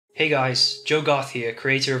Hey guys, Joe Garth here,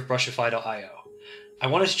 creator of Brushify.io. I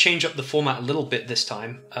wanted to change up the format a little bit this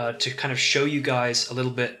time to kind of show you guys a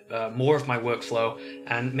little bit more of my workflow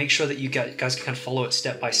and make sure that you guys can kind of follow it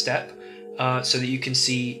step by step so that you can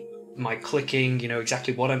see my clicking, you know,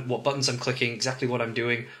 exactly what buttons I'm clicking, exactly what I'm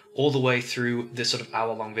doing all the way through this sort of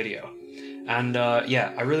hour-long video. And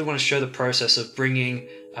yeah, I really want to show the process of bringing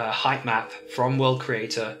heightmap from World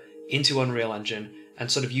Creator into Unreal Engine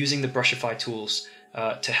and sort of using the Brushify tools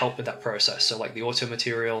to help with that process. So like the auto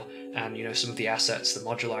material and, you know, some of the assets, the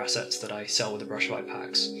modular assets that I sell with the Brushify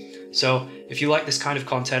packs. So if you like this kind of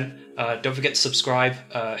content, don't forget to subscribe,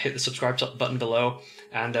 hit the subscribe button below,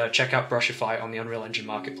 and check out Brushify on the Unreal Engine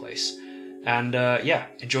Marketplace. And yeah,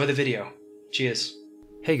 enjoy the video. Cheers.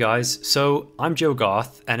 Hey guys, so I'm Joe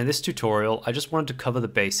Garth, and in this tutorial I just wanted to cover the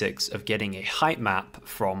basics of getting a height map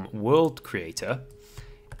from World Creator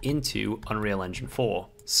into Unreal Engine 4.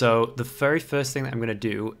 So the very first thing that I'm going to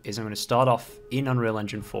do is I'm going to start off in Unreal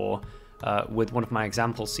Engine 4 with one of my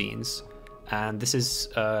example scenes, and this is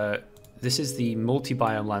the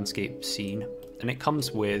multi-biome landscape scene, and it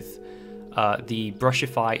comes with the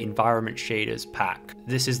Brushify Environment Shaders pack.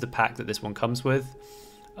 This is the pack that this one comes with.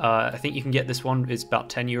 I think you can get this one, it's about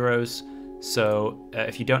 10 euros, so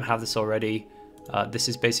if you don't have this already, this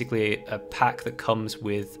is basically a pack that comes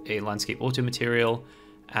with a landscape auto material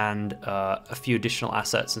and a few additional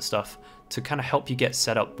assets and stuff to kind of help you get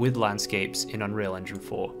set up with landscapes in Unreal Engine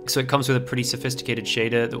 4. So it comes with a pretty sophisticated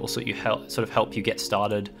shader that will sort of help you get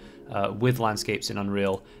started with landscapes in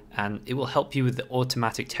Unreal, and it will help you with the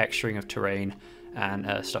automatic texturing of terrain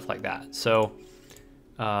and stuff like that. So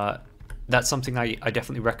that's something I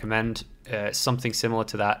definitely recommend, something similar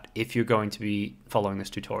to that if you're going to be following this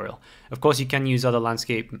tutorial. Of course, you can use other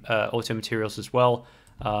landscape auto materials as well.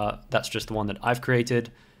 That's just the one that I've created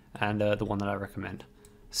and the one that I recommend.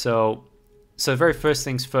 So the very first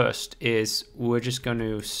things first is we're just going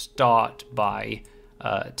to start by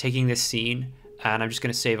taking this scene, and I'm just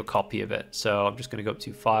going to save a copy of it. So I'm just going to go up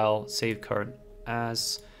to File, Save Current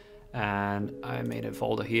As, and I made a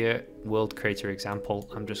folder here, World Creator Example.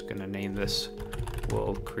 I'm just going to name this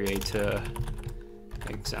World Creator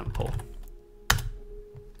Example.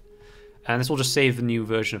 And this will just save the new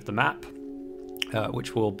version of the map,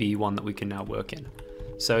 which will be one that we can now work in.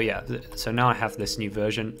 So yeah, so now I have this new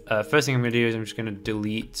version. First thing I'm going to do is I'm just going to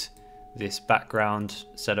delete this background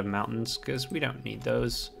set of mountains because we don't need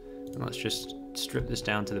those. And let's just strip this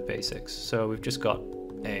down to the basics. So we've just got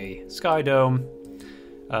a sky dome,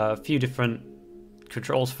 a few different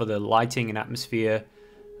controls for the lighting and atmosphere.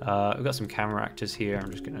 We've got some camera actors here.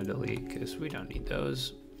 I'm just going to delete because we don't need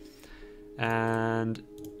those. And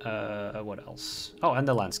what else? Oh, and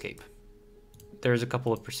the landscape. There's a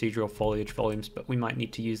couple of procedural foliage volumes, but we might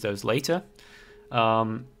need to use those later.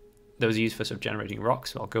 Those are used for sort of generating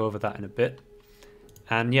rocks, so I'll go over that in a bit.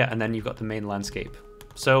 And yeah, and then you've got the main landscape.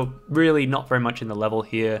 So really not very much in the level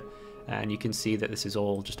here, and you can see that this is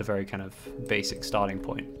all just a very kind of basic starting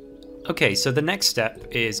point. Okay, so the next step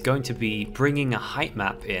is going to be bringing a height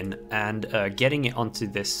map in and getting it onto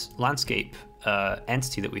this landscape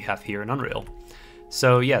entity that we have here in Unreal.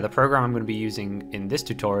 So yeah, the program I'm going to be using in this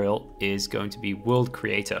tutorial is going to be World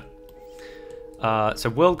Creator. So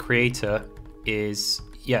World Creator is,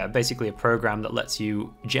 yeah, basically a program that lets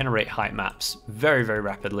you generate height maps very, very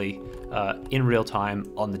rapidly in real time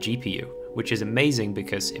on the GPU, which is amazing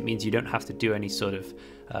because it means you don't have to do any sort of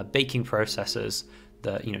baking processes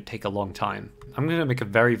that, you know, take a long time. I'm going to make a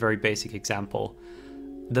very, very basic example.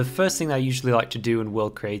 The first thing that I usually like to do in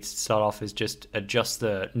World Creator to start off is just adjust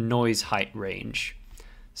the noise height range.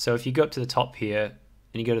 So if you go up to the top here and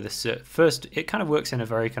you go to the first, it kind of works in a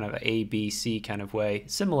very kind of A, B, C kind of way,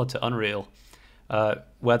 similar to Unreal,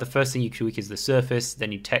 where the first thing you tweak is the surface, then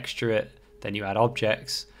you texture it, then you add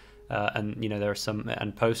objects, and you know there are some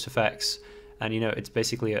and post effects, and you know it's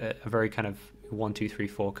basically a very kind of 1, 2, 3,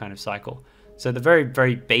 4 kind of cycle. So the very,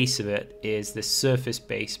 very base of it is the surface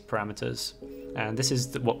base parameters, and this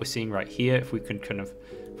is what we're seeing right here. If we kind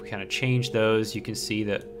of change those, you can see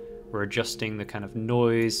that we're adjusting the kind of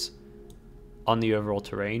noise on the overall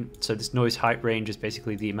terrain. So this noise height range is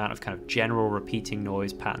basically the amount of kind of general repeating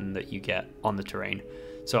noise pattern that you get on the terrain.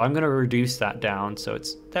 So I'm going to reduce that down so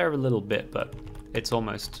it's there a little bit, but it's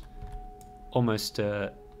almost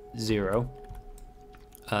zero.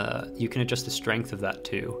 You can adjust the strength of that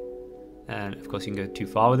too, and of course you can go too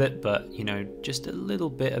far with it, but you know, just a little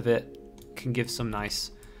bit of it can give some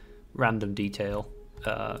nice random detail.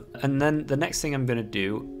 And then the next thing I'm going to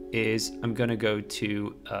do is I'm going to go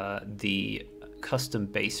to the custom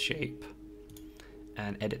base shape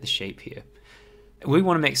and edit the shape here. We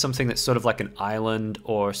want to make something that's sort of like an island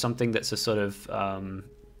or something that's a sort of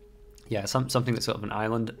yeah, something that's sort of an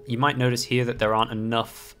island. You might notice here that there aren't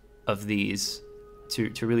enough of these to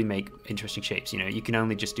really make interesting shapes. You know, you can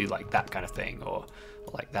only just do like that kind of thing, or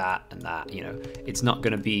like that and that. You know, it's not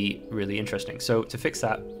going to be really interesting. So to fix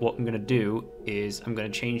that, what I'm going to do is I'm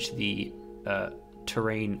going to change the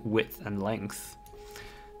terrain width and length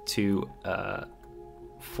to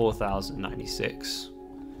 4096.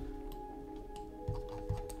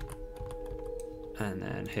 And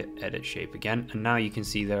then hit edit shape again, and now you can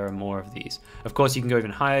see there are more of these. Of course, you can go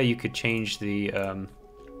even higher. You could change the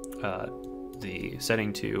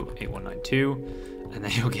setting to 8192, and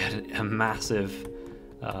then you'll get a massive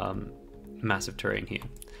massive terrain here.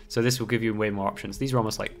 So this will give you way more options. These are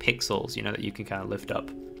almost like pixels, you know, that you can kind of lift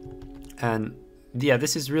up. And yeah,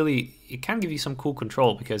 this is really, it can give you some cool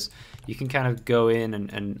control, because you can kind of go in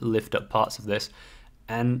and lift up parts of this,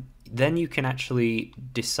 and then you can actually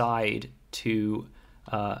decide to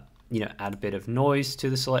you know, add a bit of noise to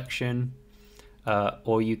the selection,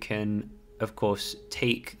 or you can of course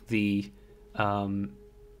take the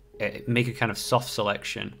make a kind of soft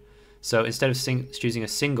selection. So instead of choosing a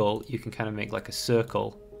single, you can kind of make like a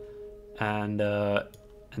circle, and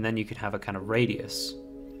then you can have a kind of radius.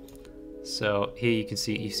 So here you can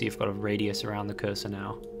see I've got a radius around the cursor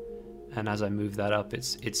now, and as I move that up,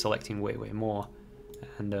 it's selecting way more.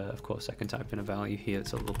 And of course I can type in a value here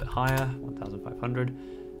that's a little bit higher, 1500,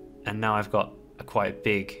 and now I've got a quite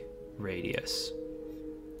big radius.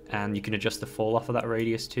 And you can adjust the fall off of that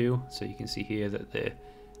radius too, so you can see here that the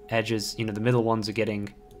edges, you know, the middle ones are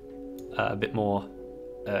getting a bit more,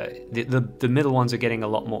 the middle ones are getting a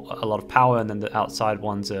lot of power, and then the outside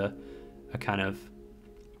ones are kind of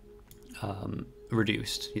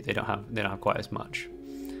reduced. They don't have quite as much.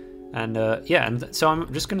 And yeah, and so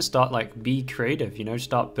I'm just going to start, like, be creative, you know,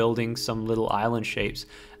 start building some little island shapes.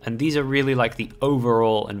 And these are really like the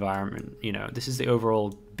overall environment, you know, this is the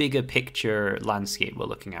overall bigger picture landscape we're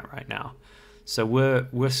looking at right now. So we're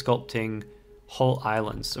sculpting whole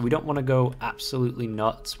islands. So we don't want to go absolutely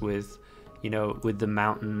nuts with, you know, with the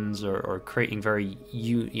mountains, or creating very,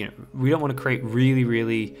 you know, we don't want to create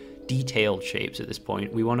really detailed shapes at this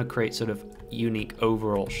point. We want to create sort of unique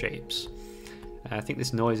overall shapes. And I think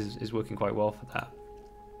this noise is working quite well for that.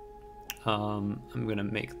 I'm going to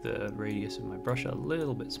make the radius of my brush a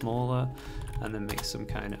little bit smaller, and then make some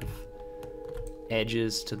kind of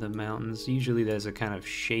edges to the mountains. Usually there's a kind of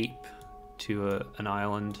shape to an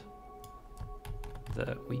island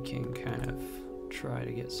that we can kind of try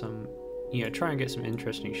to get some, you know, try and get some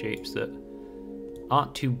interesting shapes that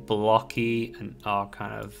aren't too blocky and are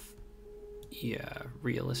kind of, yeah,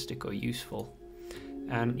 realistic or useful.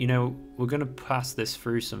 And, you know, we're going to pass this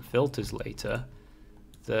through some filters later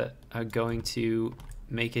that are going to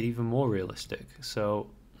make it even more realistic. So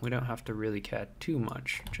we don't have to really care too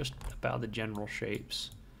much just about the general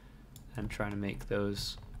shapes, and trying to make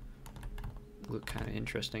those look kind of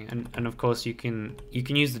interesting. And of course you can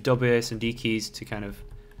use the WAS and D keys to kind of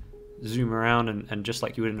zoom around, and just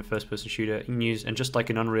like you would in a first-person shooter, you can use, and just like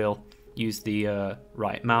in Unreal, use the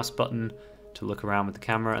right mouse button to look around with the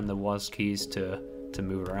camera, and the WAS keys to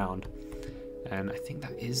move around. And I think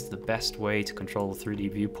that is the best way to control the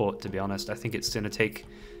 3D viewport, to be honest. I think it's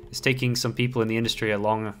taking some people in the industry a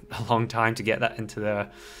long time to get that into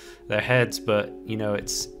their heads, but you know,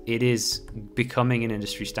 it is becoming an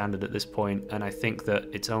industry standard at this point, and I think that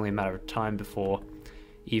it's only a matter of time before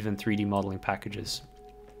even 3D modeling packages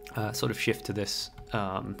sort of shift to this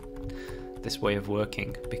this way of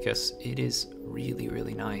working, because it is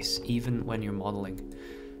really nice even when you're modeling.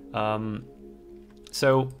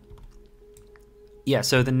 So yeah,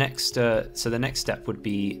 so the next step would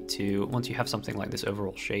be to, once you have something like this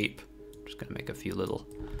overall shape, I'm just going to make a few little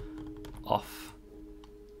off.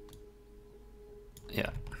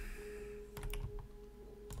 Yeah.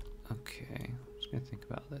 Okay, I'm just going to think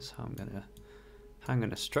about this, how I'm going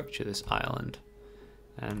to structure this island,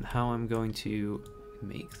 and how I'm going to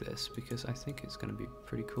make this, because I think it's going to be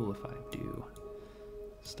pretty cool if I do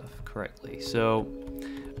stuff correctly. So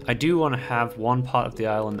I do want to have one part of the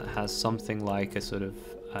island that has something like a sort of,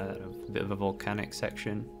 I don't know, a bit of a volcanic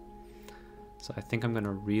section. So I think I'm going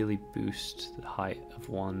to really boost the height of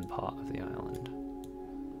one part of the island,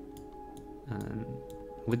 and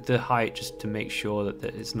with the height, just to make sure that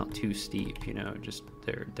it's not too steep, you know, just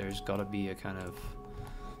there's got to be a kind of,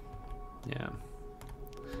 yeah.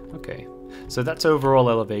 Okay, so that's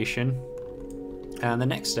overall elevation. And the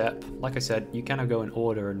next step, like I said, you kind of go in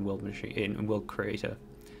order in World Creator.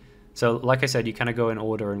 So like I said, you kind of go in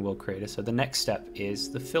order in World Creator. So the next step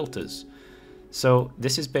is the filters. So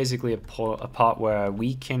this is basically a part where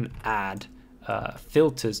we can add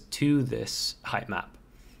filters to this height map.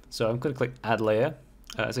 So I'm going to click Add Layer,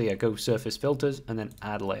 So yeah, go surface filters and then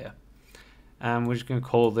add layer. And we're just going to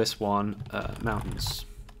call this one mountains.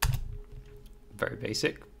 Very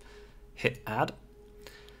basic. Hit add.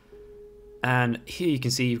 And here you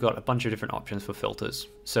can see you've got a bunch of different options for filters.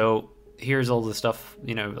 So here's all the stuff,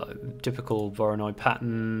 you know, typical Voronoi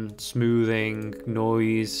pattern, smoothing,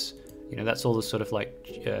 noise, you know, that's all the sort of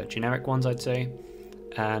like generic ones, I'd say.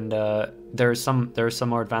 And there are some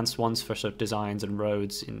more advanced ones for sort of designs and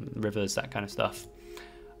roads in rivers, that kind of stuff.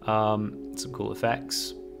 Some cool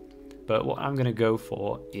effects. But what I'm going to go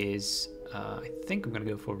for is, I think I'm going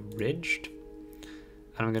to go for ridged.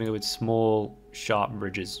 And I'm going to go with small, sharp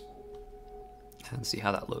ridges. And see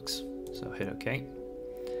how that looks. So hit OK.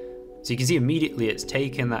 So you can see immediately it's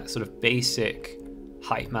taken that sort of basic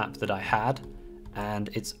height map that I had. And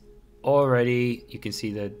it's already, you can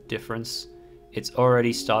see the difference. It's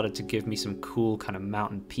already started to give me some cool kind of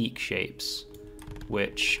mountain peak shapes,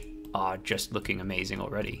 which are just looking amazing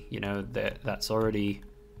already. You know, that's already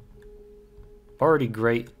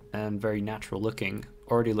great and very natural looking.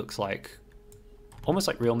 Already looks like almost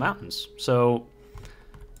like real mountains. So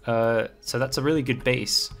so that's a really good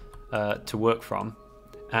base to work from.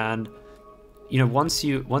 And you know, once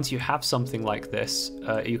you have something like this,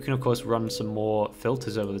 you can of course run some more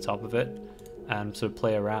filters over the top of it and sort of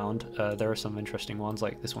play around. There are some interesting ones,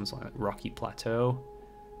 like this one's like Rocky Plateau.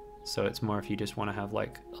 So it's more if you just want to have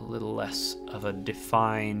like a little less of a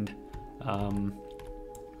defined, sort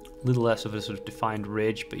of defined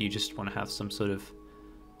ridge, but you just want to have some sort of,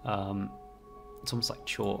 it's almost like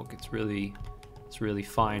chalk. It's really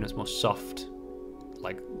fine. It's more soft,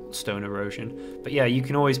 like stone erosion. But yeah, you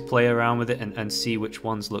can always play around with it and see which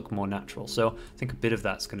ones look more natural. So I think a bit of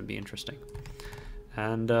that's going to be interesting.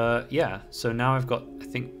 And yeah, so now I've got, I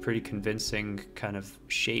think, pretty convincing kind of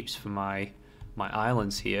shapes for my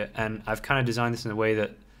islands here, and I've kind of designed this in a way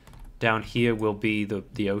that down here will be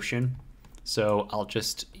the ocean. So I'll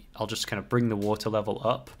just kind of bring the water level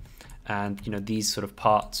up, and you know, these sort of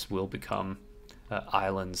parts will become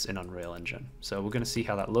islands in Unreal Engine. So we're going to see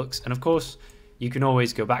how that looks. And of course, you can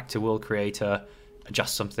always go back to World Creator,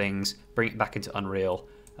 adjust some things, bring it back into Unreal,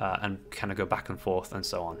 and kind of go back and forth and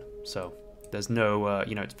so on. So there's no,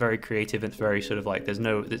 you know, it's very creative. It's very sort of like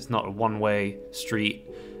it's not a one-way street.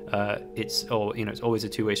 It's always a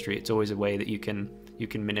two-way street. It's always a way that you can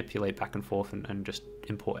manipulate back and forth and just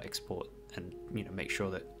import, export, and you know, make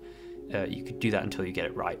sure that you could do that until you get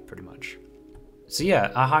it right, pretty much. So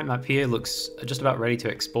yeah, our height map here looks just about ready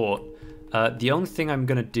to export. The only thing I'm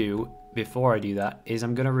gonna do before I do that is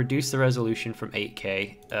I'm gonna reduce the resolution from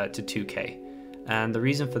 8K to 2K. And the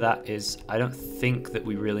reason for that is I don't think that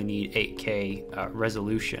we really need 8K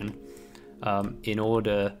resolution in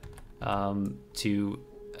order to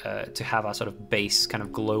have our sort of base kind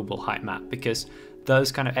of global height map, because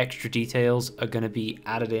those kind of extra details are going to be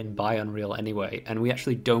added in by Unreal anyway, and we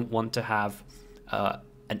actually don't want to have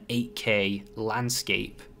an 8K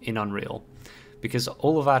landscape in Unreal, because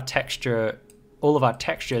all of our textures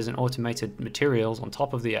and automated materials on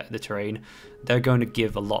top of the terrain, they're going to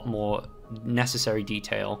give a lot more necessary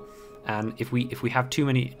detail. And if we have too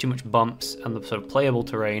much bumps and the sort of playable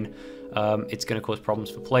terrain, it's going to cause problems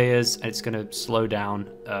for players, and it's going to slow down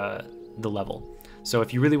the level. So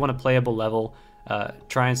if you really want a playable level,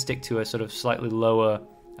 try and stick to a sort of slightly lower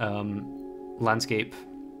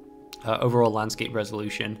overall landscape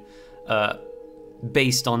resolution,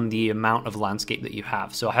 based on the amount of landscape that you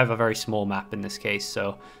have. So I have a very small map in this case,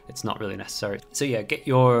 so it's not really necessary. So yeah, get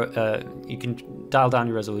your you can dial down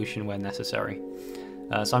your resolution where necessary.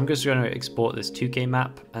 So I'm just going to export this 2K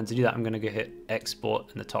map, and to do that I'm going to go hit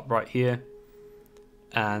export in the top right here,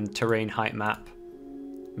 and terrain height map.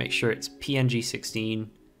 Make sure it's PNG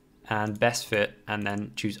 16 and best fit, and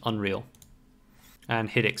then choose Unreal and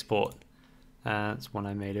hit export. That's one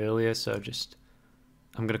I made earlier, so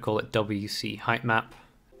I'm going to call it WC height map.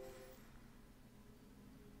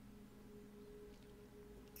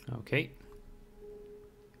 Okay.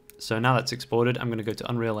 So now that's exported, I'm going to go to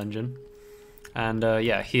Unreal Engine. And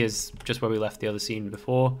yeah, here's just where we left the other scene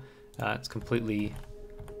before. It's completely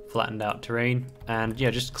flattened out terrain. And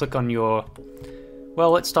yeah, just click on your...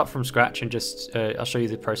 Well, let's start from scratch and just... I'll show you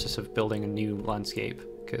the process of building a new landscape,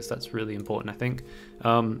 because that's really important, I think.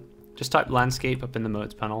 Just type landscape up in the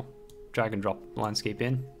modes panel. Drag and drop landscape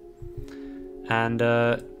in. And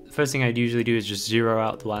the first thing I'd usually do is just zero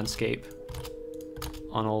out the landscape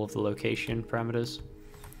on all of the location parameters.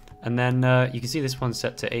 And then you can see this one's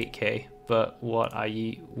set to 8K. But what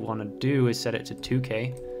I want to do is set it to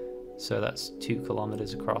 2K, so that's 2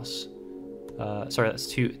 kilometers across. Sorry, that's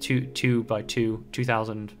 2 by 2,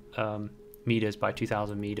 2,000 meters by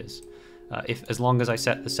 2,000 meters. As long as I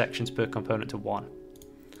set the sections per component to 1.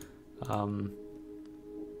 And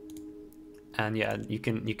yeah, you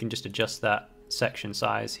can just adjust that section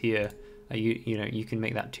size here. You can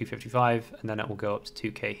make that 255, and then it will go up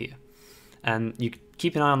to 2K here. And you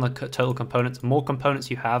keep an eye on the total components. The more components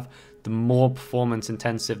you have, the more performance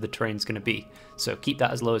intensive the terrain's going to be. So keep that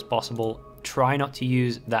as low as possible. Try not to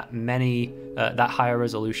use that higher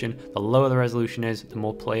resolution. The lower the resolution is, the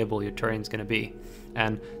more playable your terrain's going to be.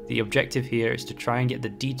 And the objective here is to try and get the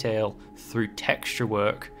detail through texture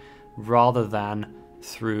work rather than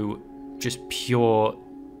through just pure,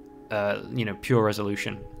 pure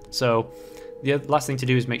resolution. So the last thing to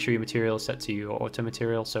do is make sure your material is set to your auto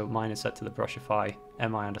material. So mine is set to the Brushify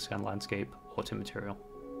mi_landscape auto material,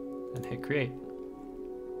 and hit create.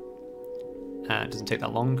 And it doesn't take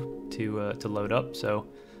that long to load up. So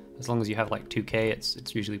as long as you have like 2K,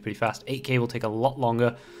 it's usually pretty fast. 8K will take a lot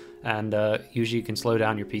longer, and usually you can slow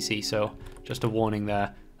down your PC. So just a warning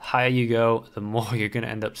there. The higher you go, the more you're going to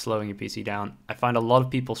end up slowing your PC down. I find a lot of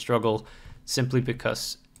people struggle simply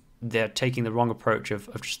because they're taking the wrong approach of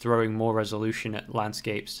just throwing more resolution at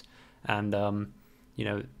landscapes, and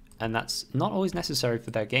and that's not always necessary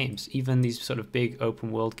for their games. Even these sort of big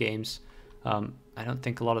open world games, I don't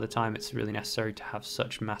think a lot of the time it's really necessary to have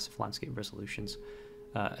such massive landscape resolutions,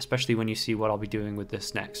 especially when you see what I'll be doing with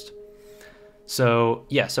this next. So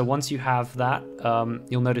yeah, so once you have that,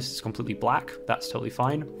 you'll notice it's completely black. That's totally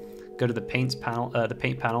fine. Go to the paint panel,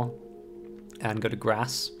 and go to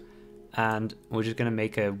grass. And we're just going to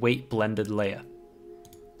make a weight blended layer.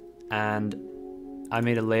 And I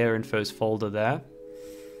made a layer infos folder there.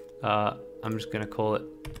 I'm just going to call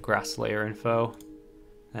it grass layer info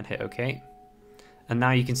and hit OK. And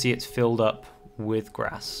now you can see it's filled up with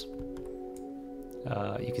grass.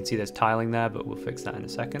 You can see there's tiling there, but we'll fix that in a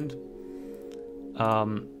second.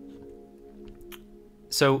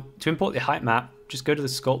 So to import the height map, just go to the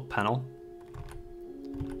sculpt panel.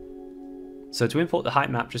 So to import the height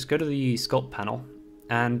map, just go to the sculpt panel,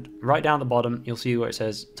 and right down at the bottom, you'll see where it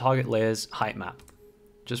says target layers height map.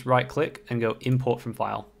 Just right click and go import from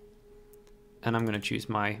file. And I'm going to choose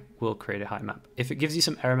my will create a height map. If it gives you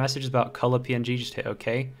some error messages about color PNG, just hit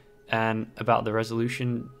OK. And about the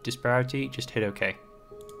resolution disparity, just hit OK.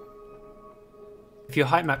 If your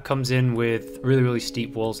height map comes in with really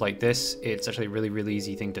steep walls like this, it's actually a really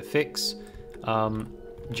easy thing to fix.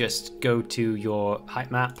 Just go to your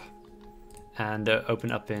height map and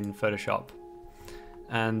open up in Photoshop,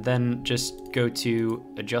 and then just go to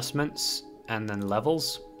adjustments and then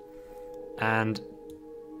levels, and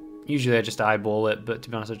usually I just eyeball it, but to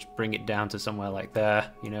be honest I just bring it down to somewhere like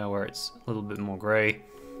there, where it's a little bit more gray.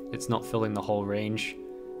 It's not filling the whole range,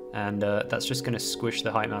 and that's just going to squish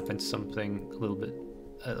the height map into something a little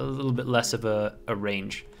bit less of a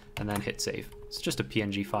range, and then hit save. It's just a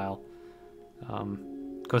PNG file.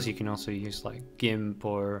 Of course you can also use like GIMP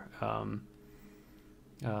or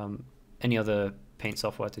any other paint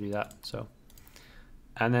software to do that. So,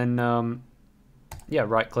 and then yeah,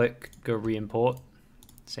 right click, go re-import,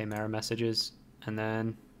 same error messages, and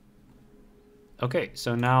then okay,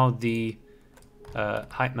 so now the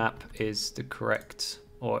height map is the correct,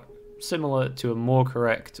 or similar to a more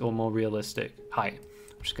correct or more realistic height.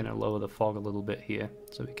 I'm just going to lower the fog a little bit here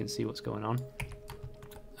so we can see what's going on.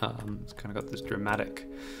 It's kind of got this dramatic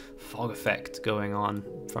fog effect going on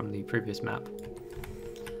from the previous map.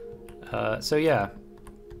 So yeah,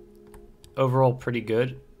 overall pretty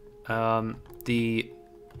good.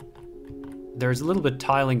 There's a little bit of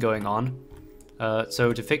tiling going on.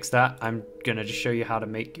 So to fix that, I'm gonna just show you how to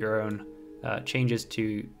make your own changes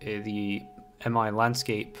to the MI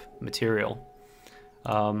landscape material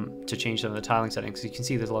to change some of the tiling settings. You can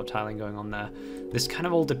see there's a lot of tiling going on there. This kind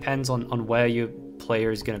of all depends on where your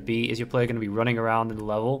player is going to be. Is your player going to be running around in the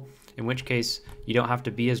level? In which case, you don't have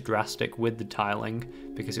to be as drastic with the tiling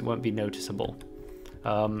because it won't be noticeable.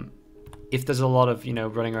 If there's a lot of,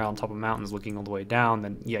 running around top of mountains looking all the way down,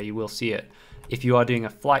 then yeah, you will see it. If you are doing a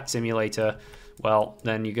flight simulator, well,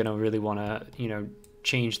 then you're going to really want to,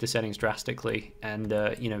 change the settings drastically and,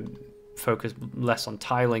 focus less on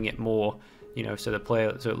tiling it more, so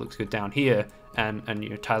it looks good down here, and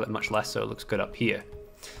tile it much less so it looks good up here.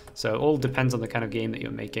 So it all depends on the kind of game that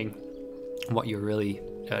you're making and what you're really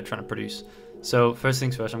trying to produce. So first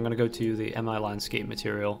things first, I'm going to go to the MI landscape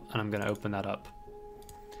material and I'm going to open that up.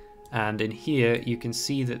 And in here you can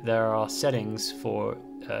see that there are settings for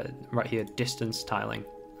right here, distance tiling.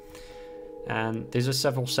 And these are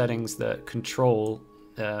several settings that control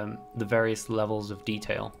the various levels of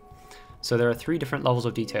detail. So there are 3 different levels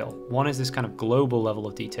of detail. One is this kind of global level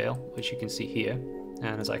of detail, which you can see here.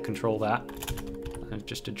 And as I control that, and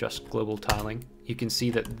just adjust global tiling, you can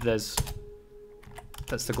see that that's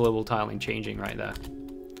the global tiling changing right there.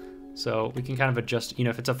 So we can kind of adjust, you know,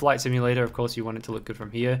 if it's a flight simulator, of course you want it to look good from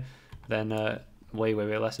here, then way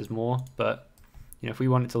less is more. But, you know, if we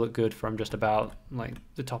want it to look good from just about like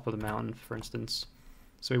the top of the mountain, for instance,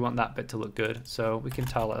 so we want that bit to look good. So we can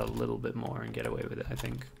tile it a little bit more and get away with it, I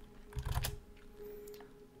think.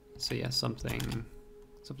 So yeah, something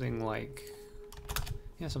like,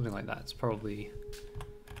 yeah, something like that. It's probably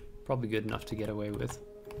good enough to get away with.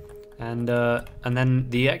 And then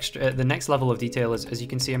the next level of detail is, as you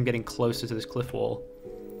can see, I'm getting closer to this cliff wall.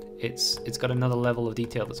 It's got another level of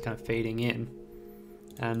detail that's kind of fading in,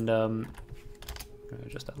 and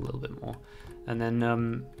just add a little bit more. And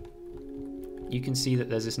then you can see that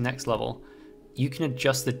there's this next level. You can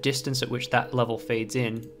adjust the distance at which that level fades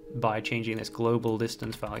in by changing this global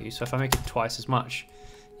distance value. So if I make it twice as much,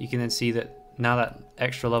 you can then see that now that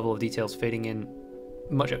extra level of detail is fading in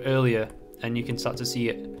much earlier, and you can start to see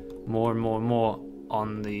it more and more and more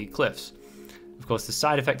on the cliffs. Of course, the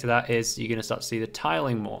side effect of that is you're going to start to see the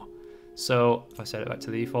tiling more. So if I set it back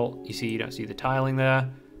to the default, you see you don't see the tiling there,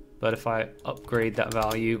 but if I upgrade that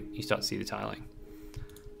value, you start to see the tiling.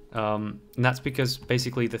 And that's because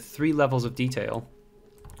basically the three levels of detail,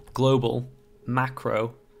 global,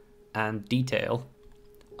 macro, and detail,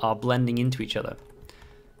 are blending into each other.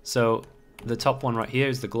 So the top one right here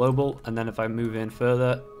is the global, and then if I move in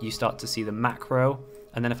further, you start to see the macro,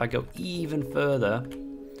 and then if I go even further,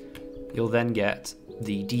 you'll then get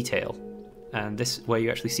the detail. And this where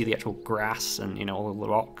you actually see the actual grass and, you know, all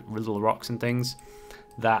the little rocks and things.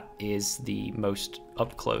 That is the most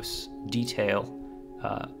up close detail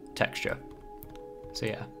texture. So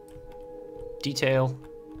yeah, detail,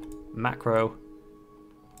 macro,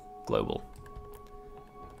 global.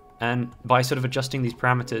 And by sort of adjusting these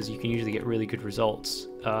parameters, you can usually get really good results.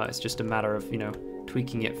 It's just a matter of, you know,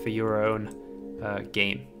 tweaking it for your own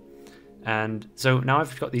game. And so now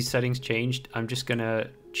I've got these settings changed. I'm just gonna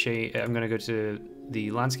go to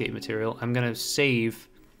the landscape material. I'm gonna save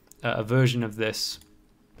a version of this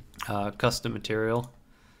custom material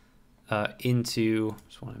into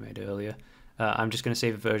this one I made earlier. I'm just gonna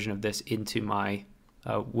save a version of this into my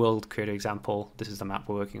world creator example. This is the map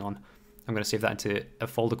we're working on. I'm going to save that into a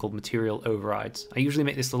folder called material overrides. I usually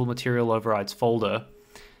make this little material overrides folder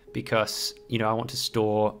because, you know, I want to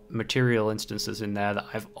store material instances in there that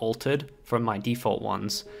I've altered from my default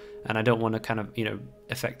ones, and I don't want to kind of, you know,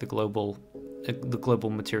 affect the global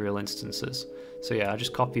material instances. So yeah, I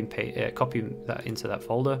just copy that into that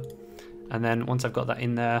folder, and then once I've got that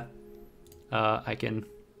in there, I can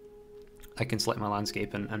select my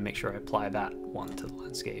landscape and make sure I apply that one to the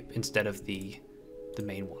landscape instead of the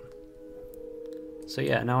main one. So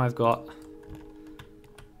yeah, now I've got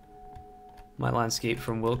my landscape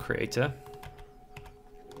from World Creator,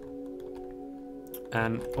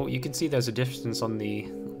 and oh, you can see there's a difference on the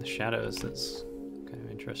shadows. That's kind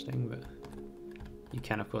of interesting, but you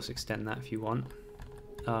can of course extend that if you want.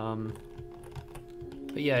 But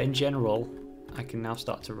yeah, in general, I can now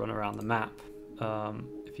start to run around the map.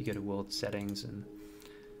 If you go to World Settings, and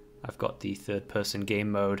I've got the third-person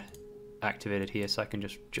game mode activated here, so I can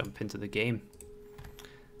just jump into the game.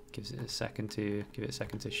 Gives it a second to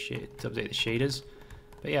update the shaders.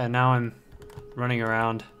 But yeah, now I'm running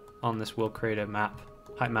around on this World Creator map,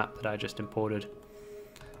 height map that I just imported,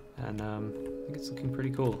 and I think it's looking pretty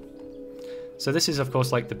cool. So this is of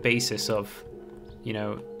course like the basis of, you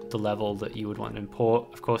know, the level that you would want to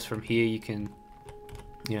import. Of course, from here you can,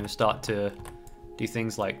 you know, start to do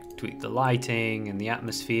things like tweak the lighting and the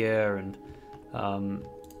atmosphere, and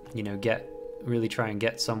you know, really try and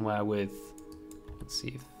get somewhere with. Let's see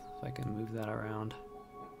if I can move that around.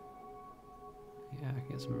 Yeah, I can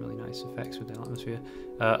get some really nice effects with the atmosphere.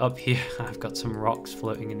 Up here, I've got some rocks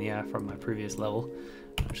floating in the air from my previous level.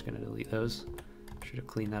 I'm just going to delete those. Should have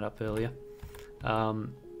cleaned that up earlier.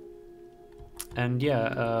 And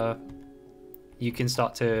yeah, you can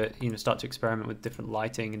start to experiment with different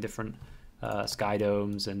lighting and different sky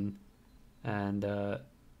domes and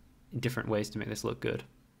different ways to make this look good.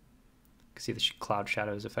 You can see the cloud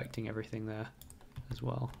shadows affecting everything there as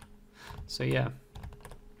well. So yeah,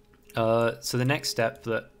 so the next step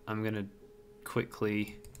that I'm going to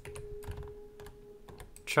quickly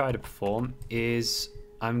try to perform is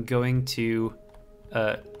I'm going to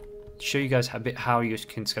show you guys how you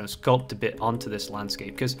can kind of sculpt a bit onto this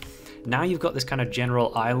landscape, because now you've got this kind of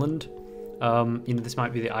general island. You know, this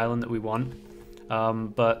might be the island that we want,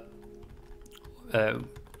 but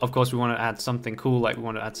of course we want to add something cool, like we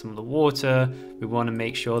want to add some of the water. We want to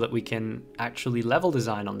make sure that we can actually level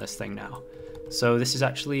design on this thing now. So this is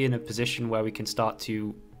actually in a position where we can start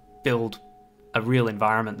to build a real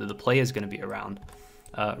environment that the player is going to be around,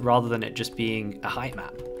 rather than it just being a height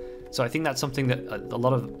map. So I think that's something that a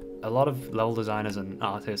lot of a lot of level designers and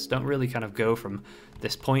artists don't really kind of go from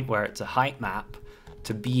this point where it's a height map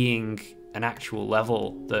to being an actual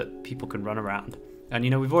level that people can run around. And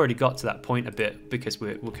we've already got to that point a bit because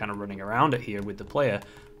we're kind of running around it here with the player,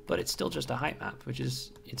 but it's still just a height map,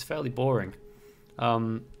 it's fairly boring.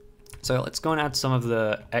 So let's go and add some of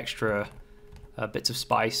the extra bits of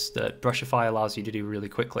spice that Brushify allows you to do really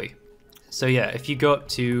quickly. So yeah, if you go up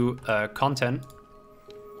to content,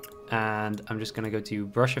 and I'm just going to go to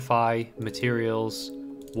Brushify, Materials,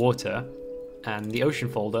 Water, and the Ocean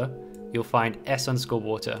folder, you'll find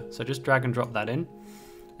S_water. So just drag and drop that in,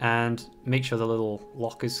 and make sure the little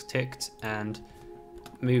lock is ticked, and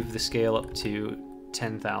move the scale up to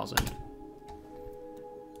 10,000.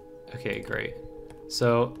 Okay, great.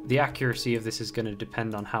 So the accuracy of this is going to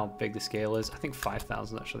depend on how big the scale is. I think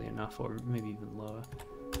 5,000 is actually enough, or maybe even lower.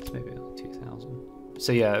 It's maybe 2,000.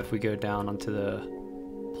 So yeah, if we go down onto the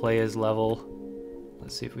players level,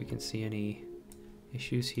 let's see if we can see any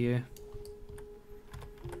issues here.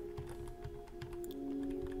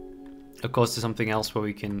 Of course, there's something else where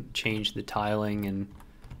we can change the tiling and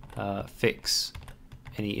fix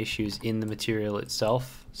any issues in the material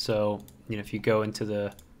itself. So if you go into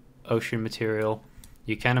the ocean material,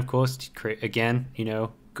 you can of course create again,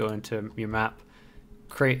 go into your map,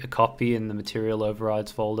 create a copy in the material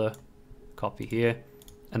overrides folder, copy here,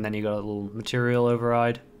 and then you got a little material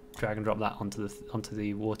override, drag and drop that onto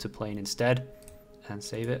the water plane instead, and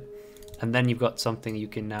save it. And then you've got something you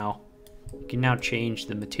can now change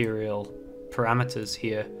the material parameters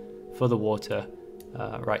here for the water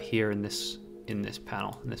right here in this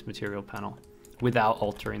panel, in this material panel, without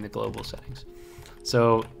altering the global settings.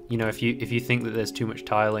 So if you think that there's too much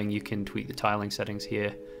tiling, you can tweak the tiling settings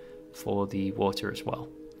here for the water as well.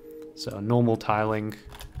 So normal tiling,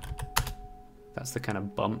 that's the kind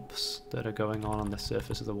of bumps that are going on the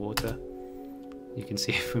surface of the water. You can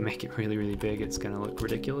see if we make it really, really big, it's going to look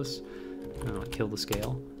ridiculous. It'll kill the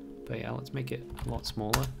scale. But yeah, let's make it a lot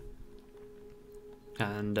smaller.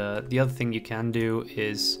 And the other thing you can do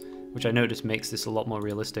is, which I noticed makes this a lot more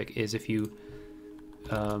realistic, is if you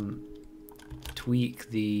tweak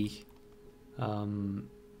the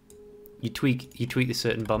the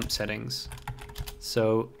certain bump settings.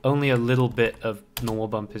 So only a little bit of normal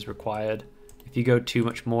bump is required. If you go too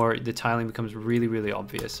much more, the tiling becomes really, really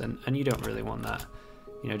obvious, and you don't really want that.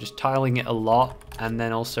 Just tiling it a lot and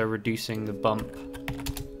then also reducing the bump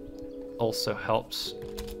also helps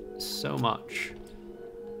so much.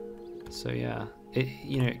 So yeah,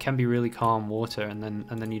 it can be really calm water, and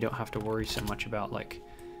then you don't have to worry so much about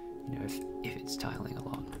if it's tiling a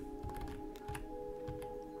lot,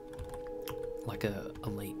 like a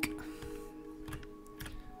lake.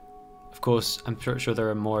 Of course, I'm sure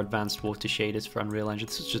there are more advanced water shaders for Unreal Engine.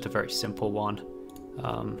 This is just a very simple one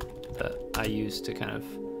that I use to kind of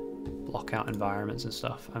block out environments and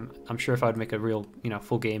stuff. I'm sure if I'd make a real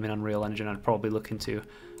full game in Unreal Engine, I'd probably look into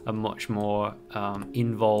a much more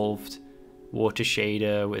involved water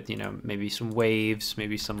shader with maybe some waves,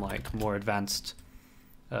 maybe some more advanced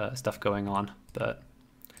stuff going on. But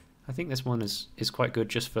I think this one is quite good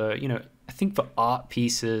just for I think for art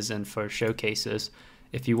pieces and for showcases.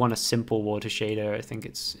 If you want a simple water shader, I think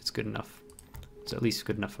it's good enough. It's at least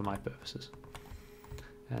good enough for my purposes.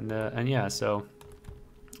 And yeah, so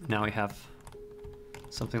now we have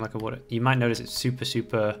something like a water. You might notice it's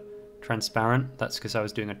super transparent. That's because I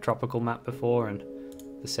was doing a tropical map before, and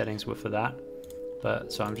the settings were for that.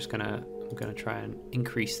 But so I'm gonna try and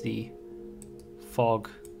increase the fog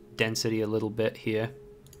density a little bit here.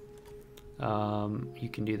 You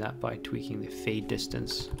can do that by tweaking the fade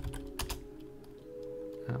distance.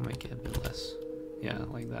 I'll make it a bit less. Yeah,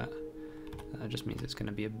 like that. That just means it's going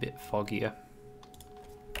to be a bit foggier.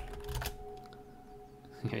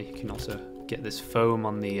 Yeah, you can also get this foam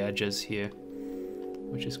on the edges here,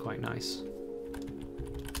 which is quite nice.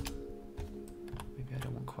 Maybe I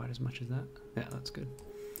don't want quite as much as that. Yeah, that's good.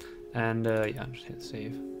 And yeah, just hit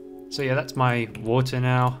save. So yeah, that's my water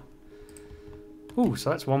now. Ooh,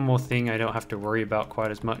 so that's one more thing I don't have to worry about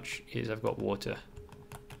quite as much, is I've got water.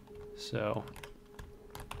 So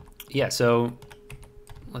yeah, so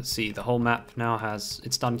let's see, the whole map now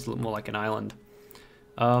it's starting to look more like an island.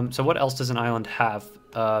 So what else does an island have?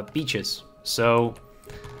 Beaches. So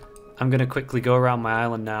I'm going to quickly go around my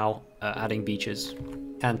island now, adding beaches.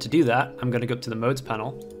 And to do that, I'm going to go up to the modes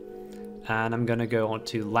panel, and I'm going to go on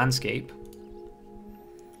to landscape,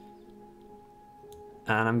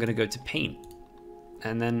 and I'm going to go to paint.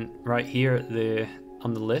 And then right here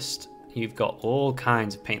on the list, you've got all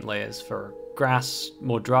kinds of paint layers for grass,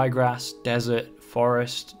 more dry grass, desert,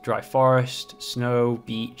 forest, dry forest, snow,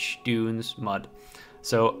 beach, dunes, mud.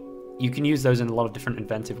 So you can use those in a lot of different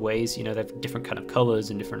inventive ways. You know, they have different kind of colors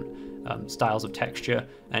and different styles of texture,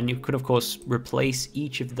 and you could of course replace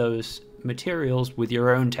each of those materials with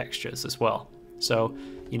your own textures as well. So,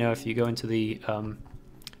 you know, if you go into the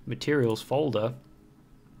materials folder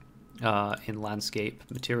in landscape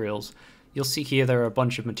materials, you'll see here there are a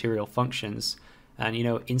bunch of material functions, and you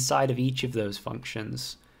know, inside of each of those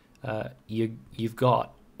functions you've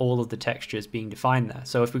got all of the textures being defined there.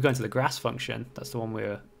 So if we go into the grass function, that's the one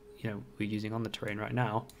we're using on the terrain right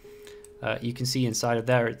now, you can see inside of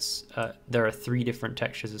there there are 3 different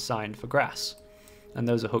textures assigned for grass, and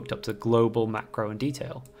those are hooked up to global, macro, and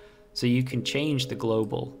detail. So you can change the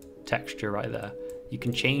global texture right there. You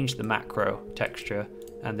can change the macro texture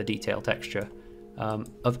and the detail texture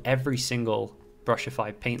of every single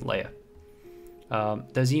Brushify paint layer.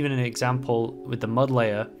 There's even an example with the mud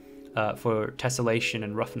layer for tessellation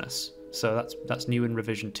and roughness. So that's new in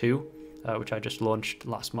revision 2, which I just launched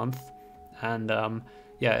last month. And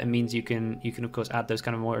yeah, it means you can of course add those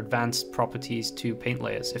kind of more advanced properties to paint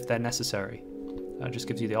layers if they're necessary. It just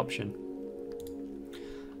gives you the option.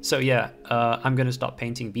 So yeah, I'm going to start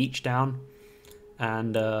painting beach down,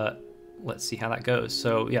 and let's see how that goes.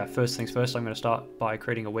 So yeah, first things first, I'm going to start by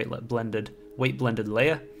creating a weight blended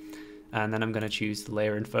layer, and then I'm going to choose the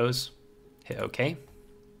layer infos, hit OK,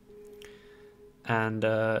 and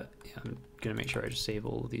yeah, I'm going to make sure I just save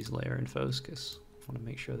all of these layer infos because I want to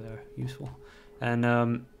make sure they're useful.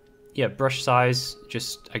 And yeah, brush size,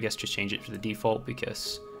 I guess just change it to the default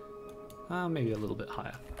because maybe a little bit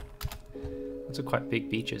higher. Those are quite big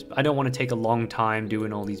beaches, but I don't want to take a long time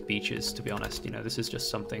doing all these beaches, to be honest. You know, this is just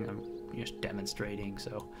something I'm just demonstrating.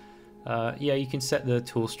 So yeah, you can set the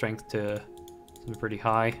tool strength to pretty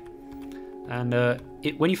high, and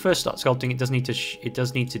when you first start sculpting, it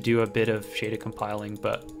does need to do a bit of shader compiling,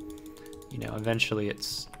 but you know, eventually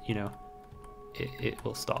it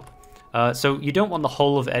will stop. So you don't want the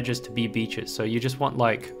whole of edges to be beaches, so you just want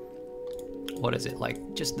like, what is it,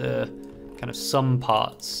 like just the kind of some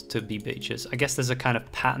parts to be beaches. I guess there's a kind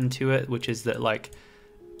of pattern to it, which is that like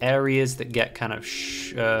areas that get kind of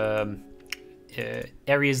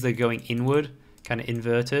areas that are going inward, kind of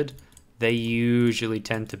inverted, they usually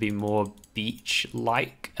tend to be more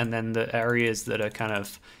beach-like, and then the areas that are kind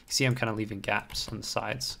of, you see I'm kind of leaving gaps on the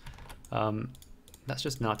sides. That's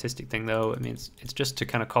just an artistic thing though. I mean, it's just to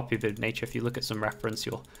kind of copy a bit of nature. If you look at some reference,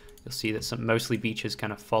 you'll see that mostly beaches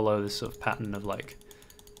kind of follow this sort of pattern of like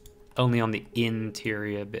only on the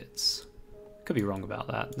interior bits. Could be wrong about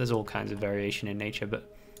that. There's all kinds of variation in nature,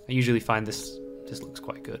 but I usually find this looks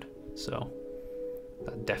quite good. So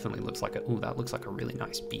that definitely looks like that looks like a really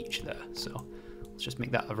nice beach there. So let's just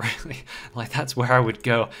make that a really, like, that's where I would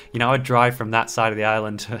go. You know, I would drive from that side of the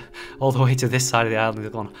island all the way to this side of the island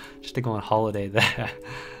just to go on holiday there.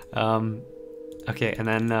 Okay, and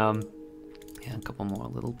then yeah, a couple more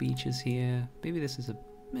little beaches here. Maybe this is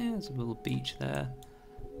there's a little beach there.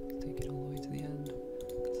 Take it all the way to the end.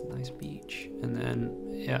 It's a nice beach, and then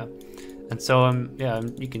yeah, and so yeah,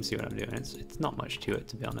 you can see what I'm doing. It's not much to it,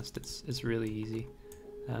 to be honest. It's really easy.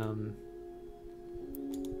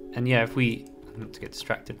 And yeah, not to get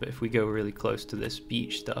distracted, but if we go really close to this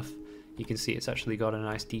beach stuff, you can see it's actually got a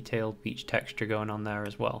nice detailed beach texture going on there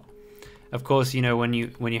as well. Of course, you know, when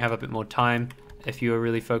you have a bit more time, if you are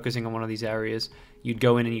really focusing on one of these areas, you'd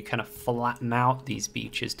go in and you kind of flatten out these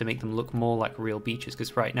beaches to make them look more like real beaches,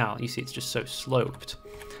 because right now you see it's just so sloped.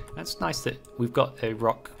 That's nice that we've got a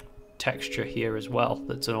rock texture here as well.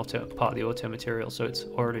 That's an part of the auto material, so it's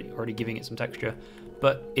already giving it some texture,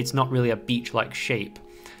 but it's not really a beach-like shape.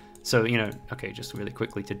 So, you know, okay, just really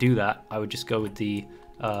quickly to do that, I would just go with the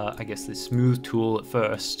I guess the smooth tool at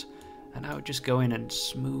first, and I would just go in and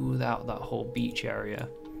smooth out that whole beach area,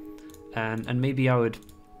 and maybe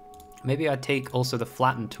I'd take also the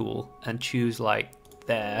flatten tool and choose like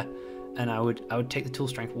there, and I would take the tool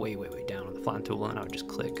strength way down on the flatten tool, and I would just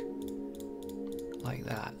click like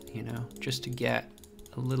that, you know, just to get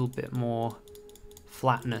a little bit more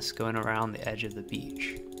flatness going around the edge of the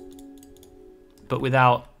beach, but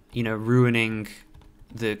without, you know, ruining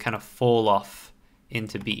the kind of fall off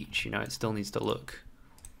into beach. You know, it still needs to look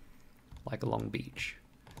like a long beach.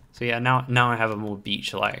 So yeah, now I have a more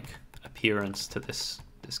beach-like appearance to this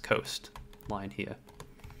coast line here.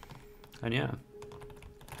 And yeah,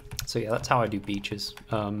 so yeah, that's how I do beaches.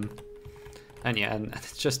 And yeah, and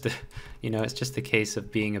it's just it's just the case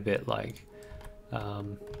of being a bit like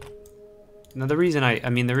now the reason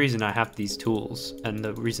I have these tools, and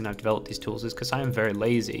the reason I've developed these tools, is because I am very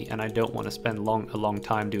lazy and I don't want to spend a long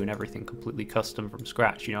time doing everything completely custom from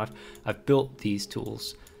scratch. You know, I've built these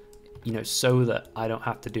tools, you know, so that I don't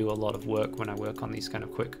have to do a lot of work when I work on these kind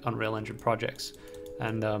of quick Unreal Engine projects.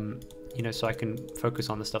 and you know, so I can focus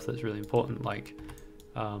on the stuff that's really important, like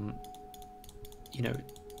you know,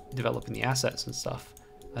 developing the assets and stuff.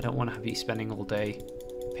 I don't want to be spending all day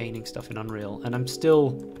painting stuff in Unreal, and I'm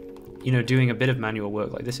still, you know, doing a bit of manual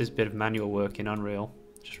work. Like this is a bit of manual work in Unreal.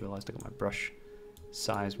 Just realized I got my brush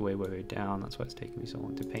size way down. That's why it's taking me so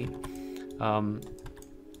long to paint.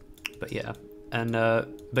 But yeah, and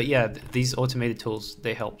but yeah, these automated tools,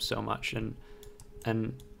 they help so much, and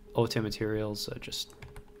auto materials are just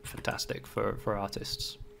fantastic for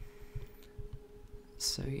artists.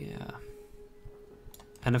 So yeah,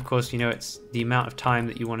 and of course, you know, it's the amount of time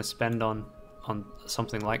that you want to spend on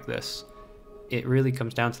something like this. It really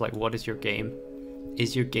comes down to like, what is your game?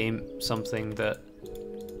 Is your game something that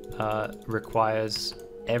requires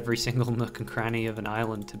every single nook and cranny of an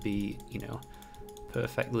island to be, you know,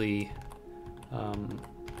 perfectly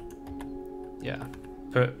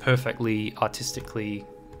perfectly artistically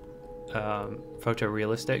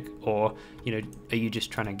photorealistic, or, you know, are you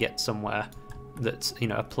just trying to get somewhere that's, you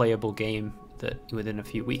know, a playable game that within a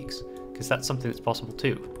few weeks? Because that's something that's possible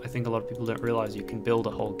too. I think a lot of people don't realize you can build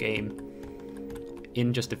a whole game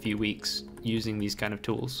in just a few weeks using these kind of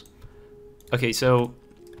tools. Okay, so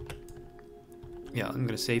yeah, I'm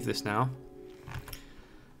gonna save this now.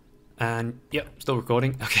 And yep, still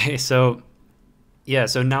recording. Okay, so yeah,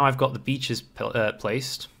 so now I've got the beaches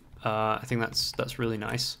placed. I think that's really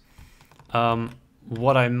nice.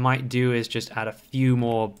 What I might do is just add a few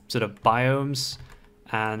more sort of biomes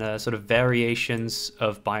and sort of variations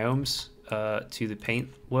of biomes to the paint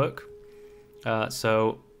work.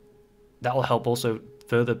 So that will help also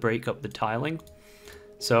further break up the tiling.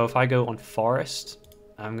 So if I go on forest,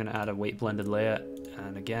 I'm going to add a weight blended layer,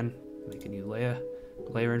 and again, make a new layer,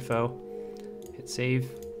 layer info, hit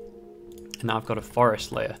save. And now I've got a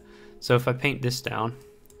forest layer. So if I paint this down,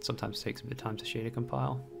 sometimes it takes a bit of time to shader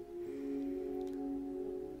compile.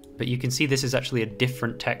 But you can see this is actually a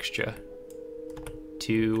different texture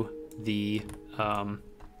to the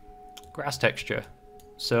grass texture.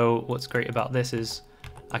 So what's great about this is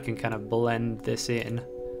I can kind of blend this in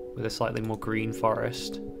with a slightly more green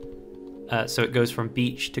forest. So it goes from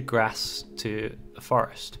beach to grass to a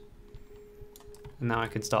forest. And now I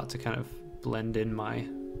can start to kind of blend in my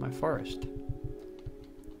forest.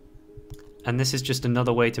 And this is just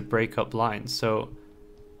another way to break up lines. So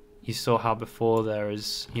you saw how before there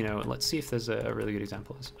is, you know, let's see if there's a really good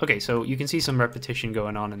example of this. Okay, so you can see some repetition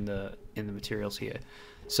going on in the materials here.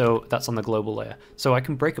 So that's on the global layer. So I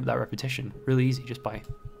can break up that repetition really easy just by,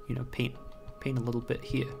 you know, paint a little bit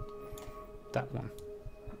here, that one,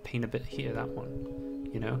 paint a bit here, that one,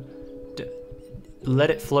 you know,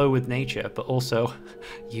 let it flow with nature, but also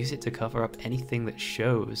use it to cover up anything that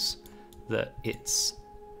shows that it's,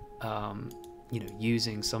 you know,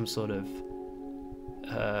 using some sort of,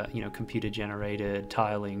 you know, computer generated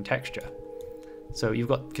tiling texture. So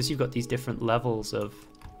because you've got these different levels of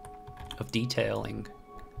detailing.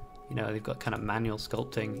 You know, they've got kind of manual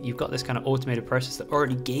sculpting. You've got this kind of automated process that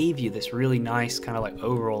already gave you this really nice kind of like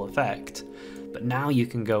overall effect. But now you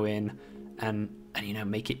can go in and you know,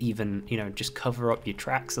 make it even, you know, just cover up your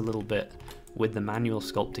tracks a little bit with the manual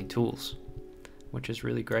sculpting tools, which is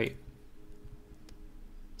really great.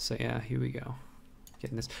 So yeah, here we go.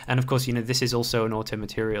 Getting this. And of course, you know, this is also an auto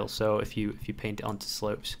material. So if you paint it onto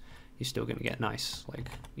slopes, you're still going to get nice, like,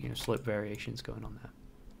 you know, slope variations going on there.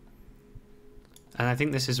 And I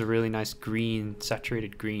think this is a really nice green,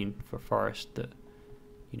 saturated green for forest that,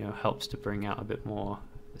 you know, helps to bring out a bit more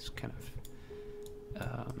this kind of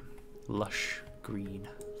lush green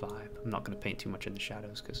vibe. I'm not going to paint too much in the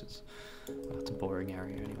shadows because it's a boring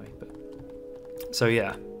area anyway. But so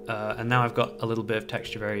yeah, and now I've got a little bit of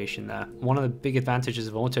texture variation there. One of the big advantages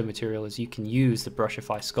of auto material is you can use the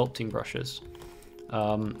Brushify sculpting brushes.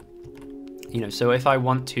 You know, so if I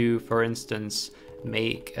want to, for instance,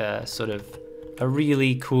 make a sort of a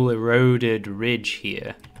really cool eroded ridge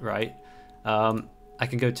here, right? I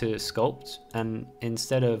can go to sculpt, and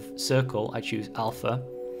instead of circle, I choose alpha,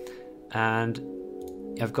 and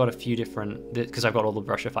I've got a few different, because I've got all the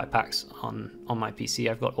Brushify packs on my PC.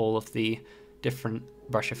 I've got all of the different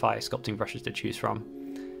Brushify sculpting brushes to choose from.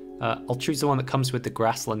 I'll choose the one that comes with the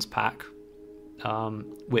Grasslands pack,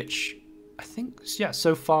 which I think, yeah,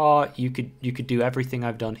 so far you could do everything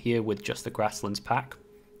I've done here with just the Grasslands pack.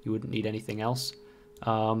 You wouldn't need anything else.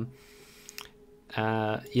 Yeah,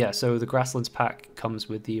 so the Grasslands pack comes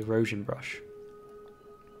with the erosion brush.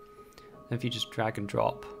 And if you just drag and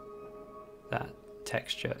drop that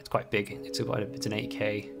texture, it's quite big. It's an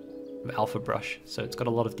 8K alpha brush, so it's got a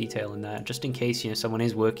lot of detail in there. Just in case, you know, someone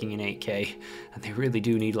is working in 8K and they really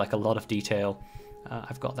do need like a lot of detail,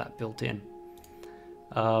 I've got that built in.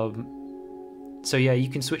 So yeah, you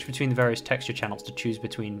can switch between the various texture channels to choose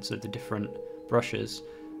between sort of the different brushes.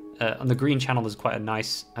 On the green channel, there's quite a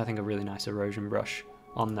nice, I think a really nice erosion brush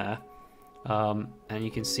on there. And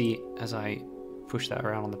you can see as I push that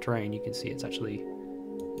around on the terrain, you can see it's actually,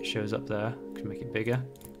 it shows up there. I can make it bigger.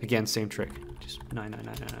 Again, same trick, just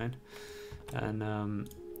 99999. And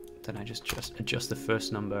then I just adjust the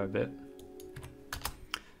first number a bit.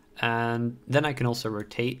 And then I can also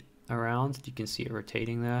rotate around. You can see it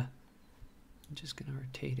rotating there. I'm just gonna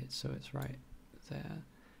rotate it so it's right there.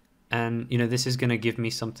 And you know, this is gonna give me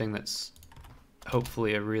something that's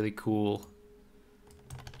hopefully a really cool,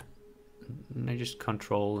 and I just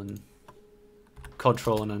control and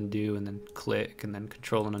undo, and then click, and then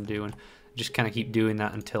control and undo, and just kind of keep doing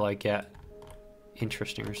that until I get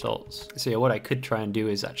interesting results. So yeah, what I could try and do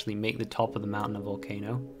is actually make the top of the mountain a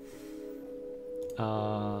volcano.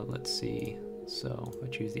 Let's see. So I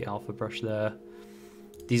choose the alpha brush there.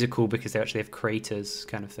 These are cool because they actually have craters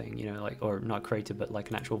kind of thing, you know, like, or not crater, but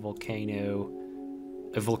like an actual volcano,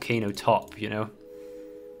 a volcano top, you know.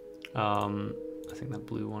 I think that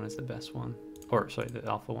blue one is the best one, or sorry, the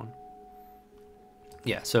alpha one.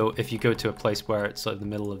 Yeah, so if you go to a place where it's like the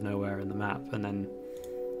middle of nowhere in the map, and then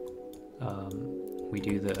we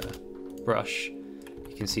do the brush,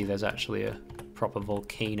 you can see there's actually a proper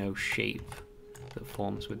volcano shape that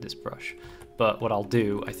forms with this brush. But what I'll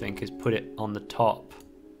do, I think, is put it on the top.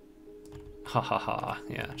 Ha ha ha,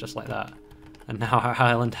 yeah, just like that. And now our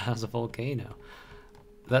island has a volcano.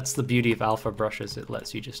 That's the beauty of alpha brushes, it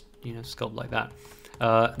lets you just, you know, sculpt like that.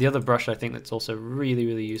 The other brush I think that's also really,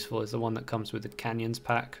 really useful is the one that comes with the Canyons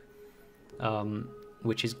pack,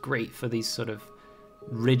 which is great for these sort of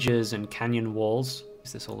ridges and canyon walls. I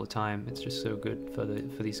use this all the time, it's just so good for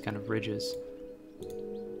these kind of ridges.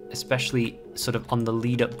 Especially sort of on the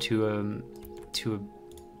lead up to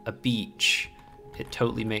a beach, it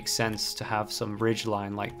totally makes sense to have some ridge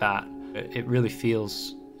line like that. It really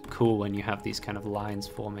feels cool when you have these kind of lines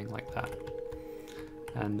forming like that.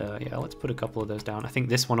 And yeah, let's put a couple of those down. I think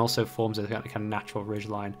this one also forms a kind of natural ridge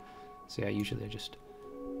line. So yeah, usually I just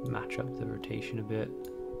match up the rotation a bit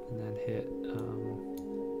and then hit,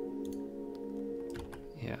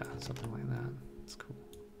 yeah, something like that. That's cool.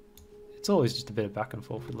 It's always just a bit of back and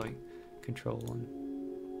forth with like control, and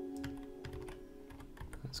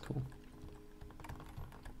that's cool.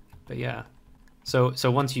 But yeah, so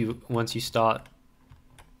once you start,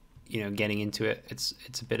 you know, getting into it,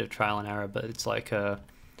 it's a bit of trial and error, but it's like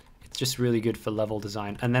it's just really good for level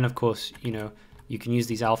design. And then of course, you know, you can use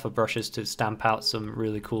these alpha brushes to stamp out some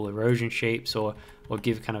really cool erosion shapes, or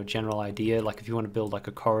give kind of general idea. Like if you want to build like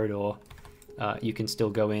a corridor, you can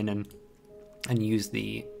still go in and use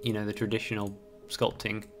the, you know, the traditional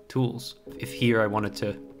sculpting tools. If here I wanted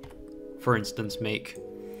to, for instance, make,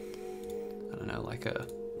 I don't know, like a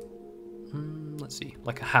let's see,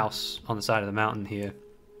 like a house on the side of the mountain here,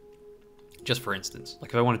 just for instance,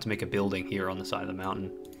 like if I wanted to make a building here on the side of the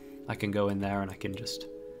mountain, I can go in there and I can just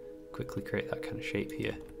quickly create that kind of shape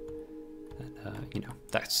here. And you know,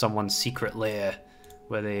 that's someone's secret lair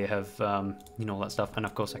where they have you know, all that stuff. And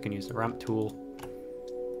of course I can use the ramp tool,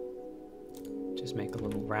 just make a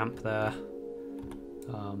little ramp there.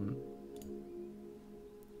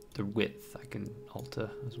 The width I can alter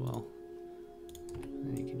as well.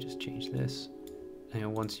 And you can just change this.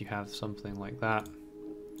 And once you have something like that,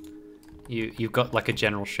 you've got like a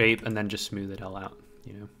general shape, and then just smooth it all out,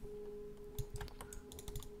 you know,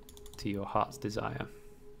 to your heart's desire.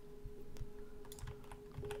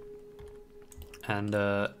 And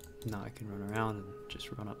now I can run around and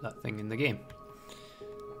just run up that thing in the game.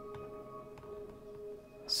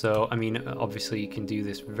 So, I mean, obviously you can do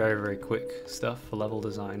this very, very quick stuff for level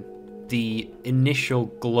design. The initial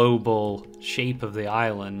global shape of the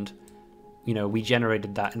island, you know, we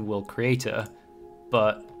generated that in World Creator,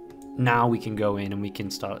 but now we can go in and we can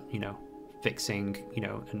start, you know, fixing, you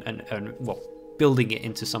know, and well, building it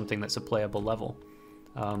into something that's a playable level.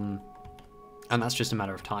 And that's just a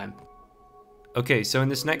matter of time. Okay, so in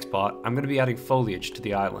this next part, I'm going to be adding foliage to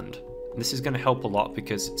the island. This is going to help a lot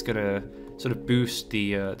because it's going to sort of boost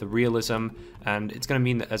the realism, and it's going to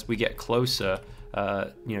mean that as we get closer,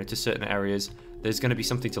 you know, to certain areas, there's going to be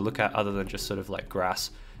something to look at other than just sort of like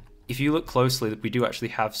grass. If you look closely, we do actually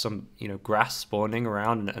have some, you know, grass spawning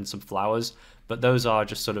around and some flowers, but those are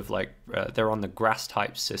just sort of like, they're on the grass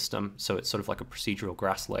type system, so it's sort of like a procedural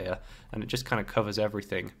grass layer, and it just kind of covers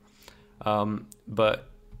everything.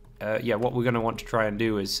 Yeah, what we're going to want to try and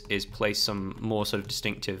do is place some more sort of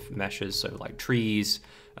distinctive meshes, so like trees,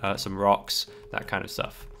 some rocks, that kind of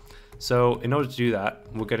stuff. So in order to do that,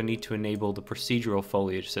 we're going to need to enable the procedural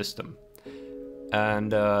foliage system.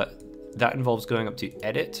 And that involves going up to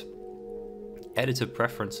Edit, editor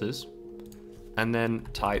preferences, and then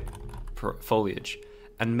type foliage.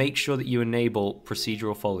 And make sure that you enable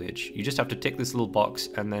procedural foliage. You just have to tick this little box,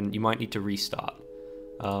 and then you might need to restart.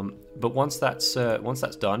 But once that's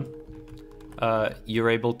done, you're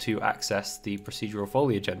able to access the procedural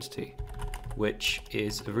foliage entity, which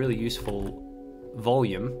is a really useful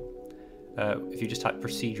volume. If you just type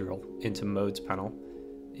procedural into modes panel,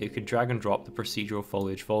 you could drag and drop the procedural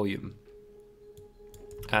foliage volume.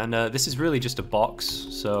 And this is really just a box,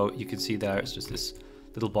 so you can see there it's just this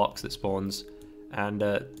little box that spawns. And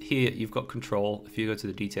here you've got control. If you go to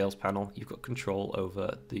the details panel, you've got control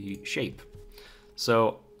over the shape.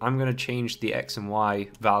 So I'm going to change the X and Y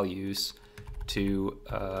values to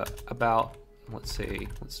about,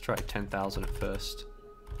 let's try 10,000 at first.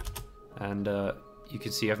 And you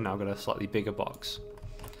can see I've now got a slightly bigger box.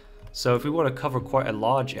 So if we want to cover quite a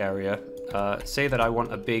large area, say that I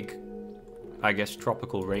want a big, I guess,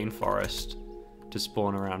 tropical rainforest to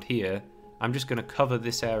spawn around here, I'm just going to cover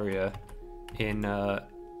this area in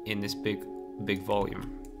this big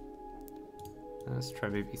volume. Let's try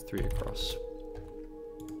maybe 3 across.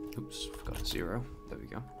 Oops, forgot 0. There we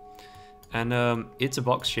go. And it's a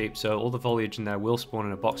box shape, so all the foliage in there will spawn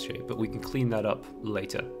in a box shape, but we can clean that up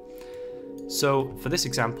later. So for this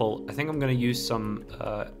example, I think I'm going to use some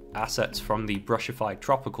assets from the Brushify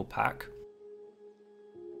Tropical pack.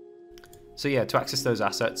 So yeah, to access those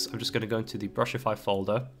assets, I'm just going to go into the Brushify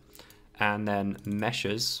folder, and then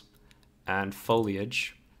meshes, and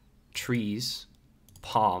foliage, trees,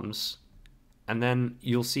 palms, and then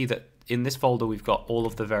you'll see that in this folder we've got all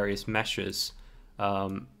of the various meshes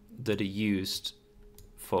that are used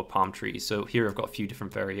for palm trees. So here I've got a few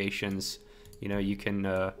different variations. You know, you can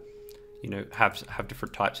have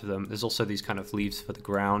different types of them. There's also these kind of leaves for the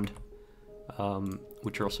ground,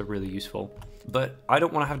 which are also really useful. But I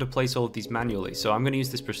don't want to have to place all of these manually, so I'm going to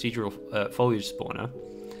use this procedural foliage spawner.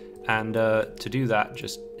 And to do that,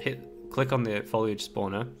 just click on the foliage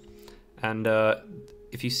spawner, and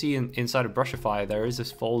if you see inside of Brushify, there is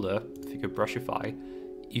this folder. If you go Brushify,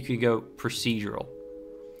 you can go procedural,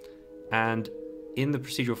 and in the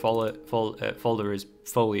procedural folder is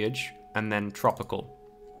foliage and then tropical.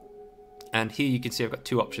 And here you can see I've got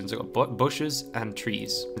 2 options. I've got bushes and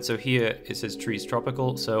trees. And so here it says trees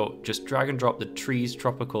tropical, so just drag and drop the trees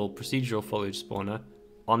tropical procedural foliage spawner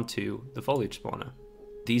onto the foliage spawner.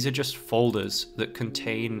 These are just folders that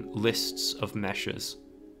contain lists of meshes,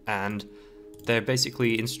 and they're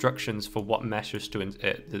basically instructions for what meshes to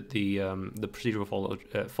the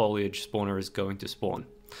procedural foliage spawner is going to spawn.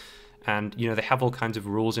 And you know, they have all kinds of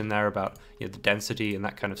rules in there about, you know, the density and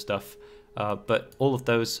that kind of stuff. But all of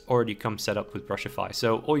those already come set up with Brushify.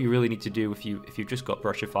 So all you really need to do if you've just got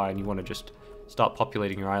Brushify and you want to just start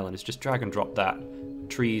populating your island is just drag and drop that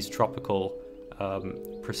trees tropical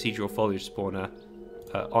procedural foliage spawner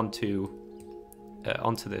onto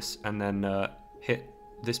this, and then hit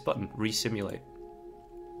this button, resimulate.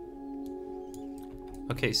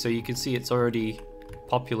 Okay, so you can see it's already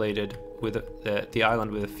populated with the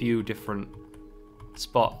island with a few different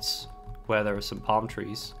spots where there are some palm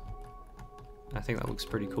trees. I think that looks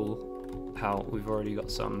pretty cool, how we've already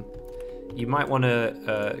got some. You might want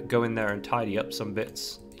to go in there and tidy up some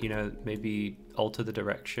bits, you know, maybe alter the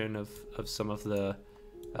direction of some of the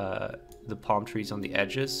palm trees on the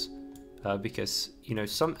edges, because, you know,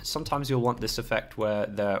 sometimes you'll want this effect where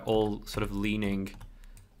they're all sort of leaning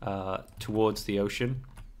towards the ocean.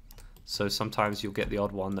 So sometimes you'll get the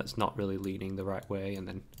odd one that's not really leaning the right way, and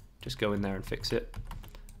then just go in there and fix it.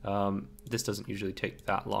 This doesn't usually take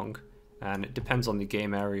that long, and it depends on the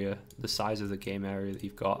game area, the size of the game area that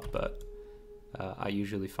you've got, but I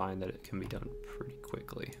usually find that it can be done pretty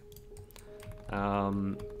quickly.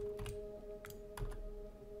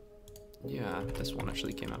 Yeah, this one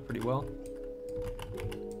actually came out pretty well.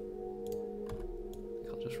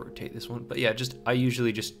 I'll just rotate this one. But yeah, I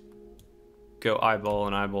usually just go eyeball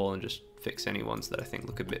and eyeball and just fix any ones that I think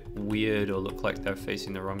look a bit weird or look like they're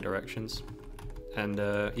facing the wrong directions. And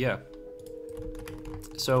yeah.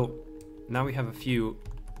 So now we have a few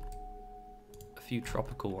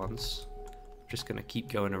tropical ones. I'm just gonna keep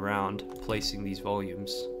going around placing these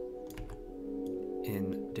volumes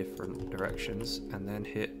in different directions and then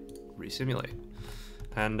hit resimulate.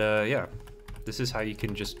 And yeah, this is how you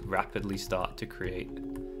can just rapidly start to create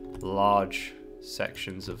large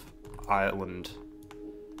sections of island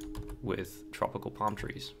with tropical palm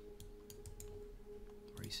trees.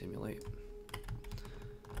 Resimulate.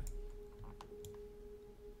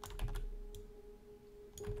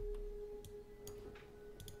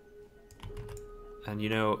 And you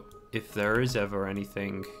know, if there is ever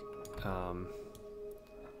anything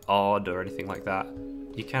odd or anything like that,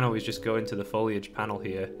 you can always just go into the foliage panel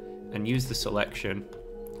here and use the selection.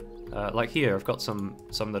 Like here, I've got some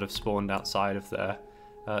that have spawned outside of there.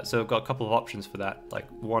 So I've got a couple of options for that. Like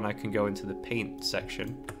one, I can go into the paint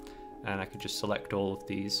section and I can just select all of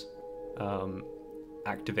these,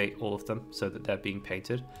 activate all of them so that they're being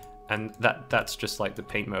painted. And that's just like the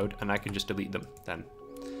paint mode, and I can just delete them then.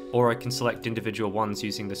 Or I can select individual ones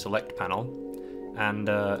using the select panel, and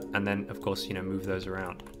then of course, you know, move those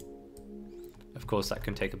around. Of course, that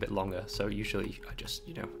can take a bit longer, so usually I just,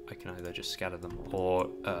 you know, I can either just scatter them or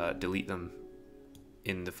delete them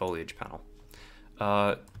in the foliage panel.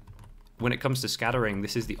 When it comes to scattering,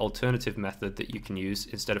 this is the alternative method that you can use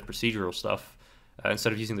instead of procedural stuff.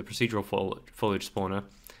 Instead of using the procedural foliage spawner,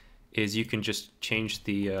 is you can just change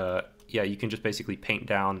the, you can just basically paint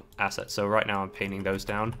down assets. So right now I'm painting those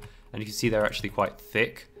down, and you can see they're actually quite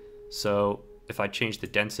thick. So if I change the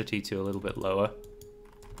density to a little bit lower,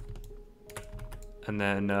 and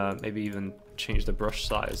then maybe even change the brush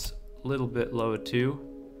size a little bit lower too.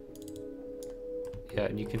 Yeah,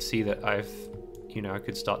 and you can see that I've, you know, I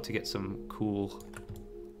could start to get some cool,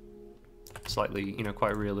 slightly, you know,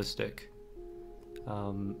 quite realistic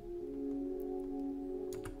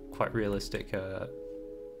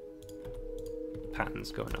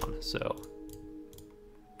patterns going on. So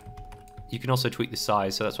you can also tweak the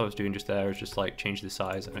size, so that's what I was doing just there, is just like change the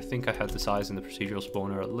size. And I think I had the size in the procedural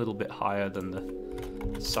spawner a little bit higher than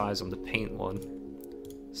the size on the paint one.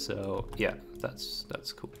 So yeah, that's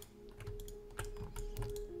cool.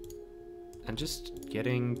 And just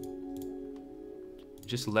letting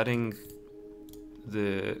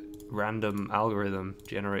the random algorithm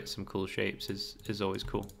generate some cool shapes is always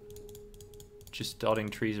cool. Just dotting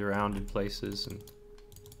trees around in places, and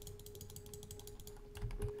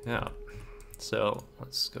yeah. So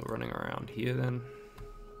let's go running around here then.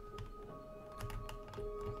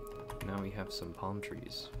 Now we have some palm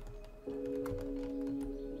trees.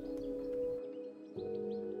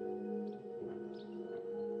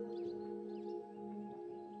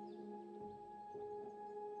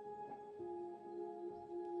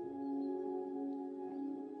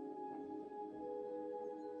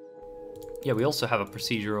 Yeah, we also have a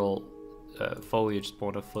procedural foliage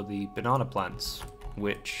spawner for the banana plants,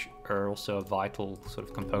 which are also a vital sort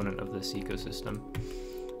of component of this ecosystem.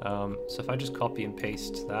 So if I just copy and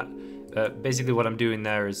paste that, basically what I'm doing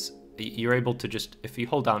there is you're able to just, if you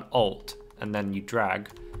hold down Alt and then you drag,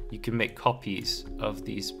 you can make copies of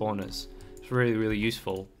these spawners. It's really, really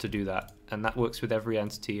useful to do that, and that works with every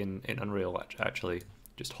entity in Unreal actually.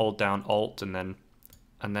 Just hold down Alt and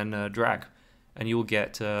then drag, and you'll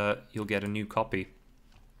get a new copy.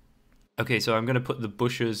 Okay, so I'm going to put the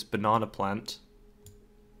Bush's banana plant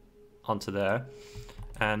onto there,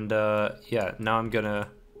 and yeah, now I'm going to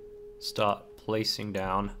start placing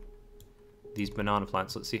down these banana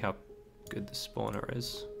plants. Let's see how good the spawner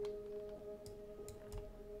is.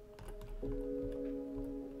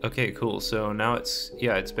 Okay, cool. So now it's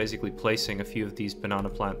basically placing a few of these banana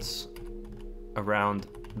plants around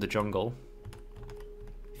the jungle.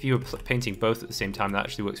 If you were painting both at the same time, that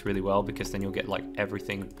actually works really well, because then you'll get like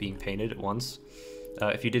everything being painted at once.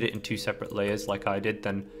 If you did it in two separate layers like I did,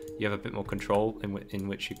 then you have a bit more control in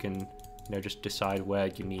which you can, you know, just decide where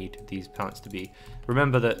you need these plants to be.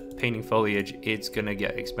 Remember that painting foliage, it's gonna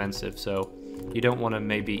get expensive, so you don't want to,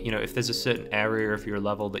 maybe, you know, if there's a certain area of your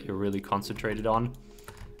level that you're really concentrated on,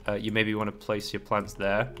 you maybe want to place your plants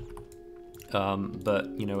there. But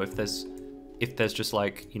you know, if there's just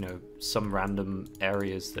like, you know, some random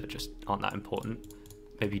areas that just aren't that important,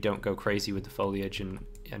 maybe don't go crazy with the foliage and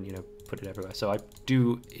you know, put it everywhere. So I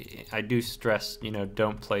do stress, you know,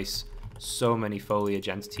 don't place so many foliage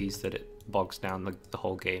entities that it bogs down the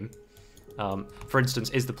whole game. For instance,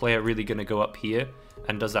 is the player really going to go up here,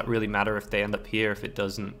 and does that really matter if they end up here? If it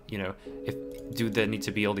doesn't, you know, do there need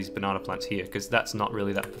to be all these banana plants here? Because that's not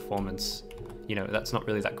really that performance, you know, that's not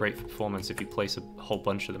really that great for performance if you place a whole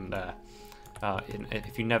bunch of them there.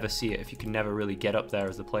 If you never see it, if you can never really get up there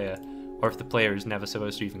as the player, or if the player is never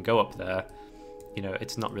supposed to even go up there, you know,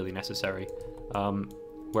 it's not really necessary.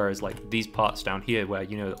 Whereas like these parts down here where,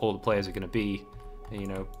 you know, all the players are going to be, you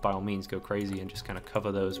know, by all means go crazy and just kind of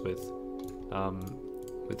cover those with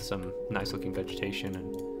some nice looking vegetation,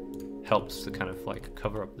 and helps to kind of like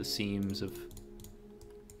cover up the seams of,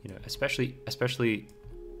 you know, especially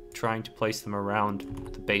trying to place them around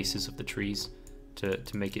the bases of the trees to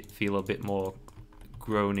make it feel a bit more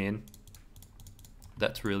grown in.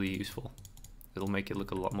 That's really useful. It'll make it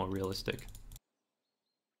look a lot more realistic.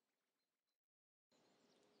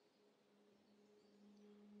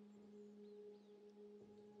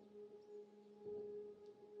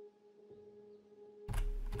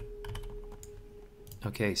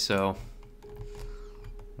 Okay, so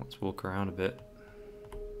let's walk around a bit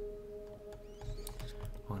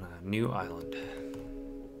on a new island.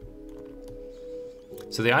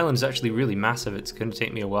 So the island is actually really massive. It's going to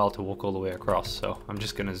take me a while to walk all the way across, so I'm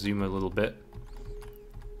just going to zoom a little bit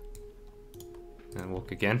and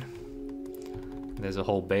walk again. There's a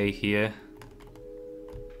whole bay here.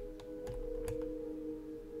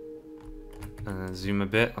 And then zoom a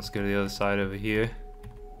bit. Let's go to the other side over here.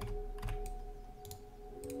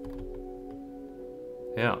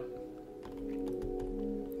 Yeah.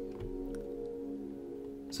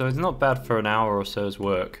 So it's not bad for an hour or so's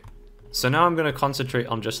work. So now I'm going to concentrate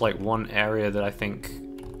on just like one area that I think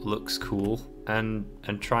looks cool and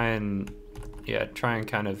try and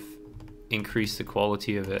kind of increase the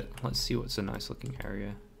quality of it. Let's see what's a nice looking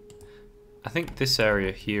area. I think this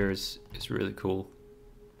area here is really cool.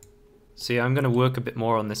 So yeah, I'm going to work a bit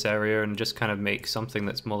more on this area and just kind of make something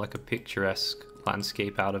that's more like a picturesque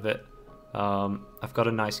landscape out of it. I've got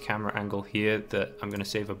a nice camera angle here that I'm going to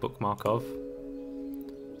save a bookmark of.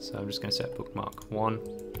 So I'm just going to set bookmark 1.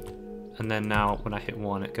 And then now when I hit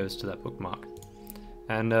 1, it goes to that bookmark.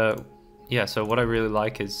 And yeah, so what I really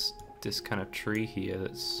like is this kind of tree here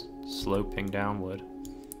that's sloping downward.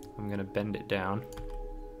 I'm going to bend it down.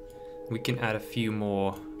 We can add a few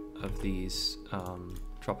more of these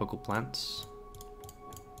tropical plants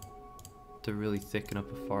to really thicken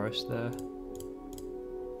up a forest there.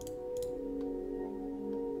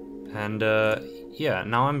 And yeah,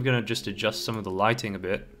 now I'm gonna just adjust some of the lighting a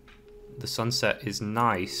bit. The sunset is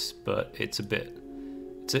nice, but it's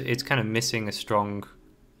it's kind of missing a strong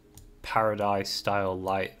paradise style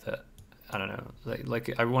light that, I don't know,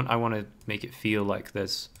 like I want to make it feel like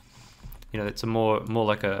there's, you know, it's a more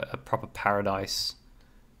like a proper paradise.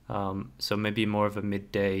 So maybe more of a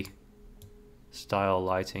midday style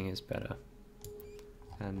lighting is better.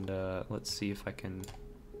 And let's see if I can.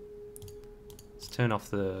 Let's turn off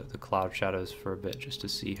the cloud shadows for a bit just to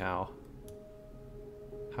see how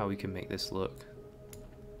we can make this look.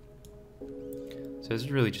 So it's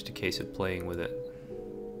really just a case of playing with it.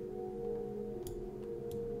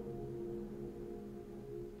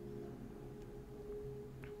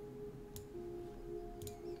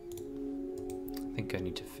 I think I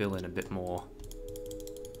need to fill in a bit more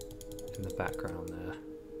in the background there.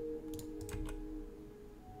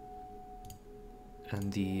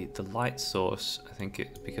 And the light source, I think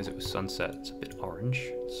because it was sunset, it's a bit orange.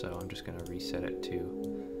 So I'm just going to reset it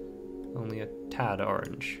to only a tad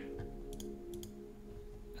orange.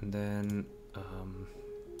 And then,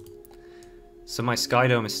 so my sky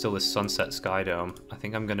dome is still this sunset sky dome. I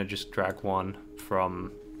think I'm going to just drag one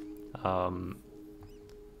from,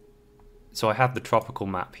 so I have the tropical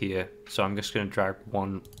map here. So I'm just going to drag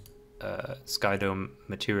one sky dome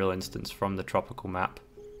material instance from the tropical map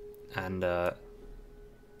and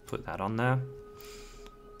put that on there.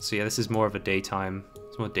 So yeah, this is more of a daytime,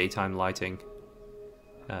 it's more daytime lighting,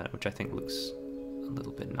 which I think looks a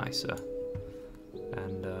little bit nicer.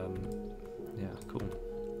 And yeah, cool.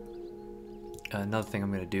 Another thing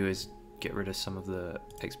I'm going to do is get rid of some of the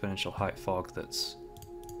exponential height fog that's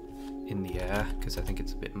in the air, because I think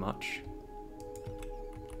it's a bit much.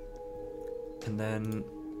 And then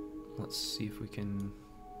let's see if we can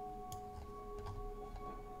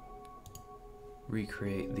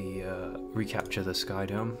recreate the, recapture the sky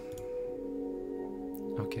dome.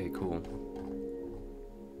 Okay, cool.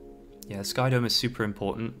 Yeah, sky dome is super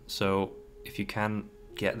important, so if you can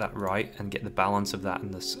get that right and get the balance of that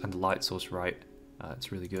and the light source right,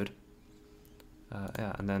 it's really good.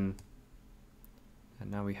 Yeah, and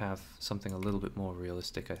now we have something a little bit more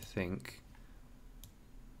realistic, I think.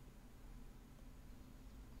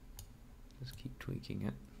 Just keep tweaking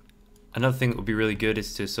it. Another thing that would be really good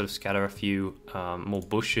is to sort of scatter a few more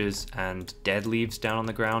bushes and dead leaves down on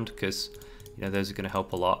the ground, because you know those are going to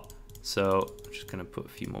help a lot. So I'm just going to put a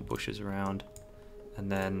few more bushes around,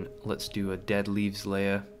 and then let's do a dead leaves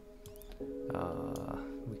layer.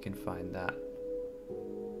 We can find that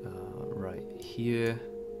right here.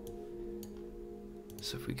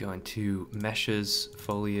 So if we go into meshes,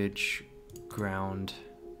 foliage, ground,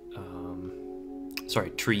 sorry,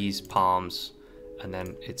 trees, palms, and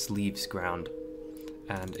then it's leaves, ground.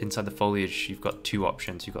 And inside the foliage, you've got two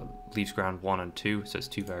options. You've got leaves, ground 1 and 2, so it's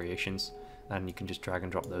 2 variations. And you can just drag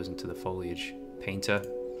and drop those into the foliage painter,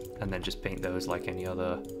 and then just paint those like any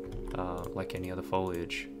other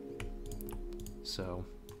foliage. So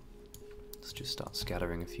let's just start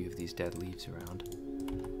scattering a few of these dead leaves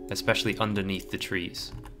around, especially underneath the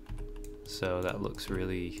trees. So that looks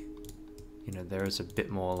really, you know, there is a bit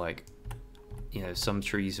more like, you know, some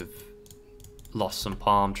trees have lost some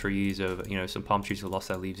palm trees over, you know, some palm trees have lost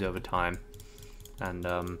their leaves over time, and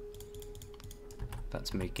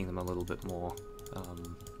that's making them a little bit more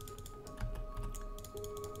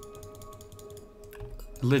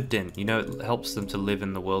lived in. You know, it helps them to live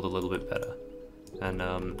in the world a little bit better. And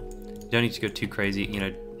you don't need to go too crazy. You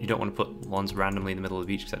know, you don't want to put ones randomly in the middle of the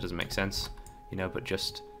beach because that doesn't make sense. You know, but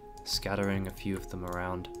just scattering a few of them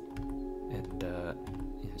around and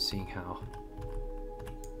you know, seeing how,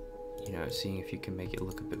 you know, seeing if you can make it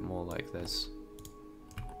look a bit more like there's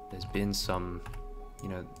been some, you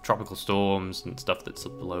know, tropical storms and stuff that's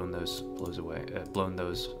blown those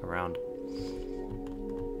around,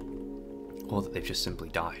 or that they've just simply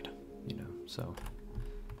died, you know. So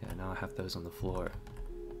yeah, now I have those on the floor.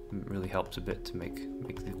 It really helps a bit to make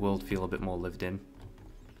the world feel a bit more lived in.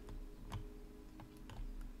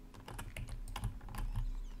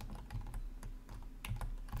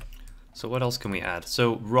 So what else can we add?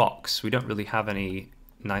 So rocks. We don't really have any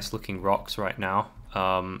nice looking rocks right now.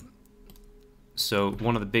 So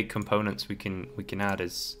one of the big components we can add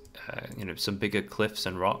is you know, some bigger cliffs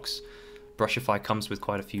and rocks. Brushify comes with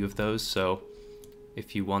quite a few of those, so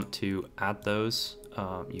if you want to add those,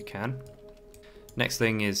 you can. Next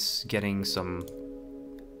thing is getting some,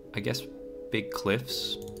 I guess, big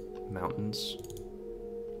cliffs, mountains.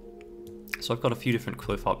 So I've got a few different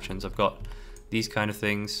cliff options. I've got these kind of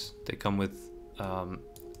things. They come with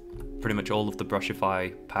pretty much all of the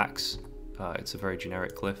Brushify packs. It's a very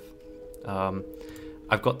generic cliff.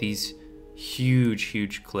 I've got these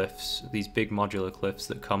huge cliffs, these big modular cliffs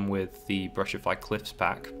that come with the Brushify Cliffs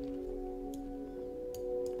pack.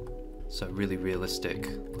 So really realistic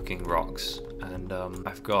looking rocks. And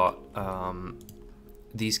I've got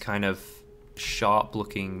these kind of sharp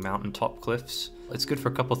looking mountaintop cliffs. It's good for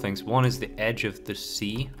a couple things. One is the edge of the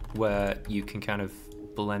sea, where you can kind of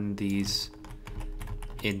blend these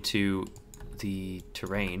into the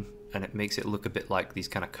terrain, and it makes it look a bit like these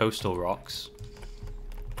kind of coastal rocks,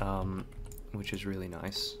 which is really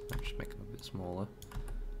nice. I'll just make them a bit smaller.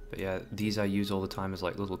 But yeah, these I use all the time as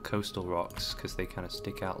like little coastal rocks because they kind of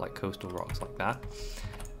stick out like coastal rocks like that.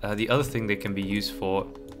 The other thing they can be used for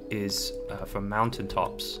is for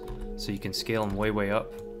mountaintops. So you can scale them way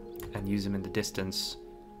up and use them in the distance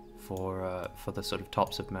for the sort of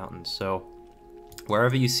tops of mountains. So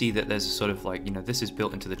wherever you see that there's a sort of like, you know, this is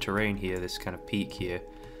built into the terrain here, this kind of peak here.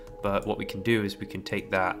 But what we can do is we can take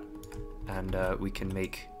that and we can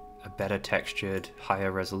make a better textured,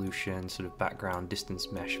 higher resolution sort of background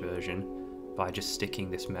distance mesh version by just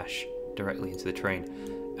sticking this mesh directly into the terrain.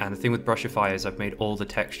 And the thing with Brushify is I've made all the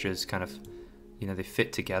textures kind of, you know, they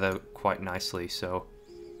fit together quite nicely, so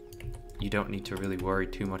you don't need to really worry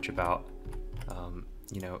too much about,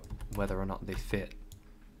 you know, whether or not they fit.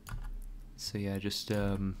 So yeah, just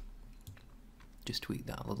tweak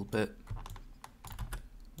that a little bit.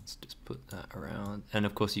 Let's just put that around, and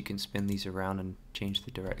of course you can spin these around and change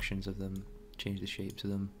the directions of them, change the shapes of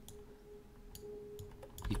them.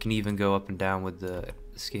 You can even go up and down with the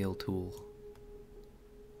scale tool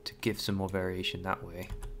to give some more variation that way.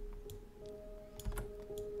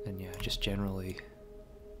 And yeah, just generally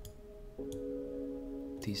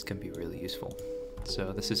these can be really useful.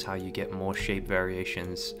 So this is how you get more shape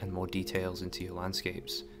variations and more details into your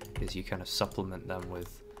landscapes, is you kind of supplement them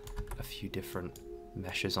with a few different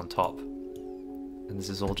meshes on top. And this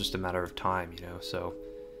is all just a matter of time, you know, so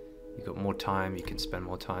you've got more time, you can spend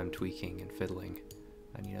more time tweaking and fiddling.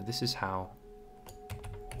 And you know, this is how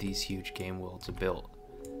these huge game worlds are built.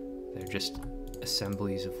 They're just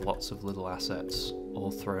assemblies of lots of little assets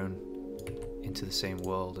all thrown into the same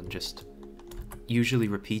world and just usually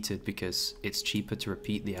repeated, because it's cheaper to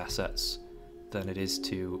repeat the assets than it is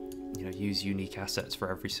to, you know, use unique assets for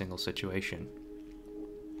every single situation.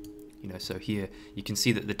 You know, so here you can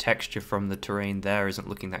see that the texture from the terrain there isn't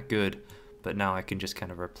looking that good, but now I can just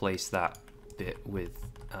kind of replace that bit with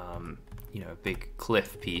you know, a big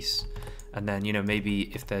cliff piece. And then, you know,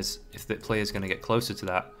 maybe if the player's going to get closer to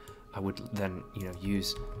that, I would then, you know,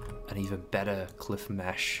 use an even better cliff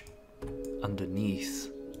mesh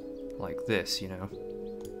underneath like this, you know,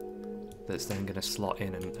 that's then going to slot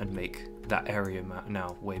in and make that area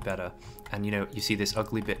now way better. And you know, you see this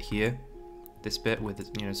ugly bit here, this bit with,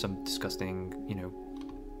 you know, some disgusting, you know,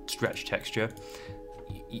 stretch texture.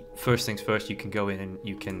 First things first, you can go in and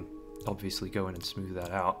you can obviously go in and smooth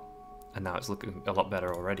that out, and now it's looking a lot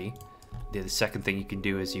better already. The second thing you can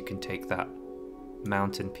do is you can take that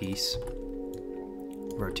mountain piece,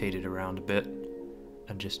 rotate it around a bit,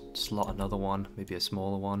 and just slot another one, maybe a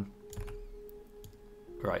smaller one,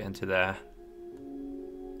 right into there,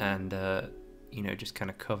 and you know, just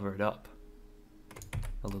kind of cover it up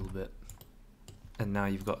a little bit. And now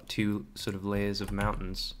you've got two sort of layers of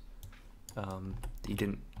mountains that you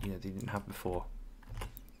didn't have before.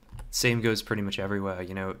 Same goes pretty much everywhere.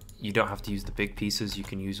 You know, you don't have to use the big pieces. You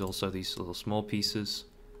can use also these little small pieces.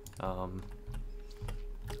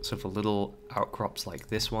 So for little outcrops like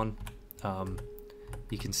this one,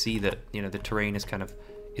 you can see that, you know, the terrain is kind of,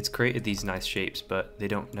 it's created these nice shapes, but they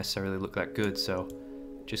don't necessarily look that good. So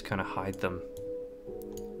just kind of hide them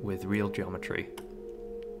with real geometry,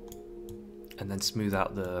 and then smooth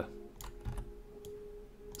out the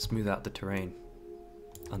terrain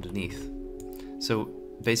underneath. So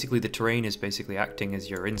basically the terrain is basically acting as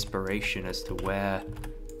your inspiration as to where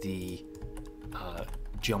the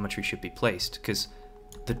geometry should be placed, because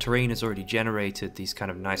the terrain has already generated these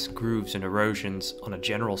kind of nice grooves and erosions on a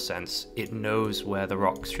general sense. It knows where the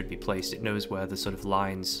rocks should be placed. It knows where the sort of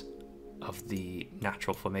lines of the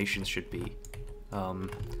natural formations should be.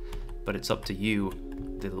 But it's up to you,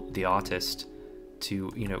 the artist,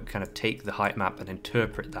 to, you know, kind of take the height map and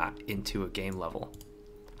interpret that into a game level.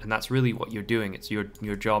 And that's really what you're doing. It's your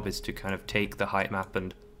job is to kind of take the height map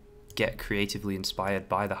and get creatively inspired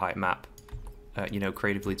by the height map. You know,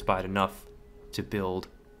 creatively inspired enough to build,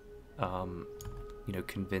 you know,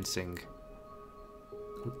 convincing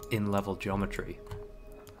in-level geometry.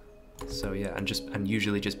 So yeah, and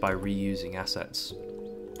usually just by reusing assets,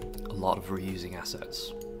 a lot of reusing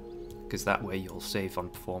assets, because that way you'll save on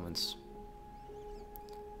performance.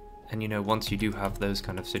 And you know, once you do have those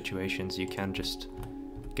kind of situations, you can just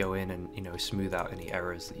go in and, you know, smooth out any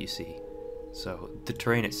errors that you see. So the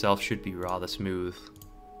terrain itself should be rather smooth.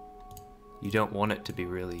 You don't want it to be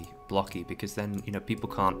really blocky, because then, you know, people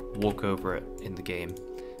can't walk over it in the game.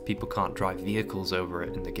 People can't drive vehicles over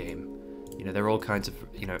it in the game. You know, there are all kinds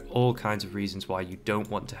of reasons why you don't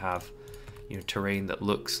want to have, you know, terrain that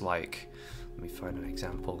looks like, let me find an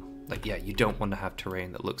example. Like, yeah, you don't want to have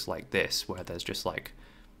terrain that looks like this, where there's just like,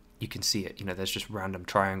 you can see it, you know, there's just random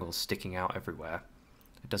triangles sticking out everywhere.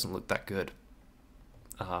 It doesn't look that good.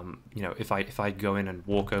 You know, if I go in and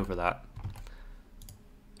walk over that,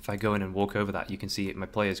 you can see my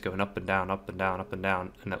players going up and down, up and down, up and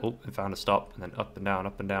down, and then, oh, I found a stop, and then up and down,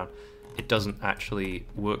 up and down. It doesn't actually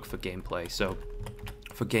work for gameplay. So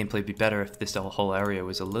for gameplay, it'd be better if this whole area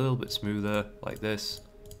was a little bit smoother, like this,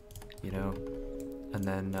 you know. And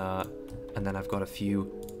then I've got a few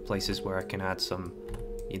places where I can add some,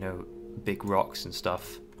 you know, big rocks and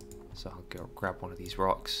stuff. So I'll go grab one of these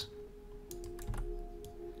rocks,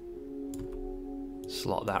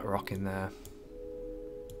 slot that rock in there.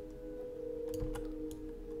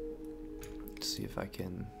 Let's see if I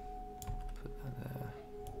can put that there.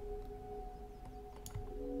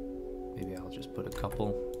 Maybe I'll just put a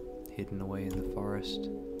couple hidden away in the forest.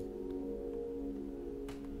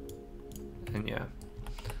 And yeah,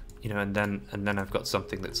 you know, and then I've got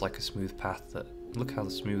something that's like a smooth path. That, look how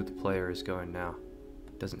smooth the player is going now.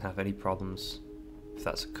 Doesn't have any problems. If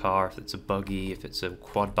that's a car, if it's a buggy, if it's a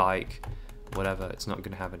quad bike, whatever, it's not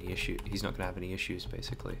going to have any issue. He's not going to have any issues,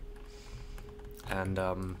 basically. And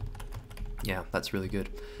yeah, that's really good.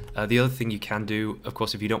 The other thing you can do, of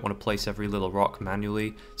course, if you don't want to place every little rock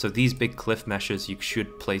manually, so these big cliff meshes you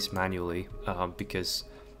should place manually, because,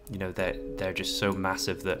 you know, they're just so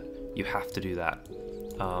massive that you have to do that.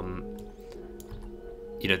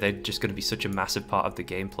 You know, they're just going to be such a massive part of the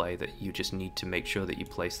gameplay that you just need to make sure that you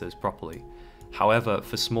place those properly. However,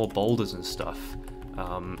 for small boulders and stuff,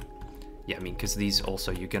 yeah, I mean, because these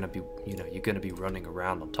also, you're going to be running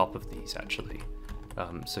around on top of these, actually.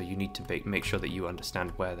 So you need to make sure that you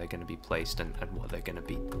understand where they're going to be placed and what they're going to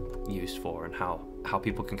be used for, and how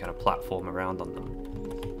people can kind of platform around on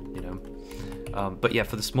them, you know. But yeah,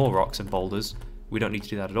 for the small rocks and boulders, we don't need to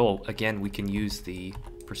do that at all. Again, we can use the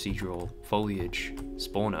procedural foliage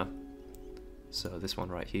spawner. So this one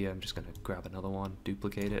right here, I'm just going to grab another one,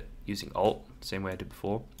 duplicate it using Alt, same way I did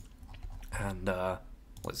before. And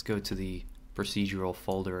let's go to the procedural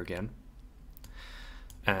folder again.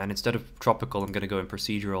 And instead of tropical, I'm going to go in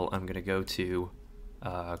procedural. I'm going to go to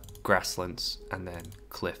grasslands and then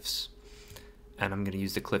cliffs. And I'm going to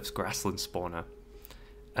use the cliffs grassland spawner.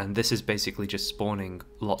 And this is basically just spawning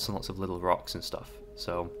lots and lots of little rocks and stuff.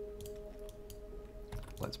 So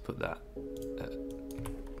let's put that,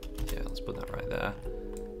 yeah, let's put that right there.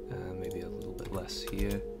 Maybe a little bit less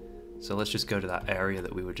here. So let's just go to that area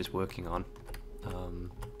that we were just working on.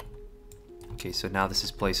 Okay, so now this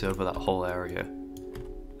is placed over that whole area.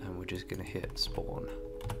 And we're just gonna hit spawn.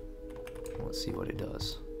 Let's see what it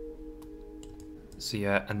does. So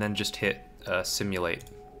yeah, and then just hit simulate.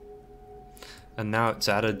 And now it's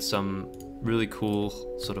added some really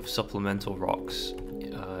cool sort of supplemental rocks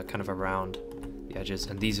kind of around the edges,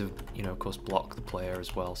 and these have, you know, of course, block the player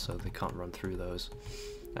as well, so they can't run through those.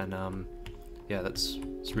 And yeah, it's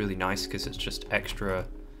really nice because it's just extra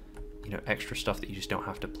you know, extra stuff that you just don't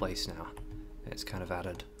have to place now. It's kind of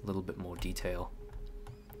added a little bit more detail.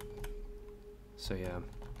 So yeah.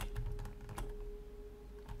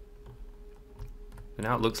 But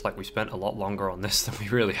now it looks like we spent a lot longer on this than we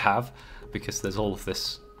really have, because there's all of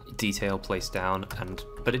this detail placed down,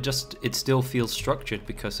 but it still feels structured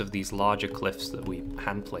because of these larger cliffs that we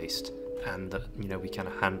hand placed, and that, you know, we kind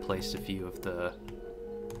of hand placed a few of the,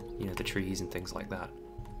 you know, the trees and things like that.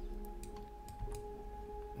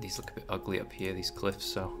 These look a bit ugly up here, these cliffs,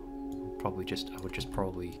 so I would just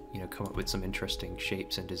probably, you know, come up with some interesting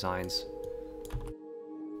shapes and designs.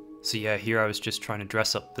 So yeah, here I was just trying to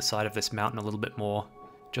dress up the side of this mountain a little bit more,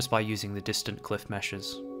 just by using the distant cliff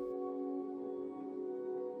meshes.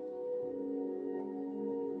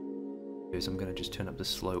 I'm going to just turn up the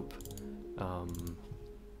slope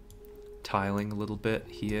tiling a little bit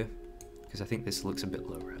here, because I think this looks a bit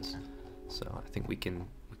low res. So I think we can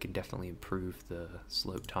definitely improve the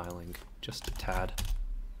slope tiling just a tad.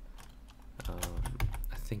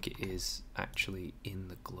 I think it is actually in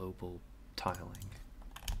the global tiling,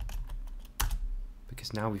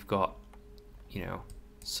 because now we've got, you know,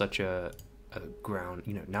 such a ground,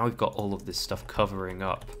 you know, now we've got all of this stuff covering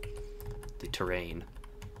up the terrain.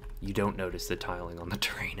 You don't notice the tiling on the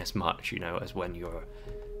terrain as much, you know, as when you're,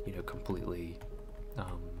 you know, completely,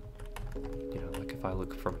 you know, like if I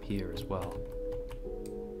look from here as well,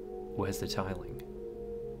 where's the tiling?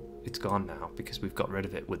 It's gone now because we've got rid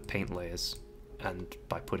of it with paint layers and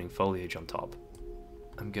by putting foliage on top.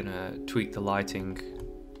 I'm gonna tweak the lighting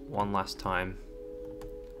one last time,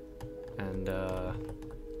 and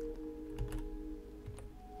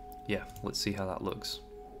yeah, let's see how that looks.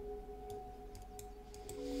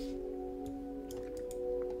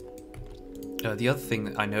 The other thing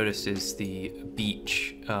that I noticed is the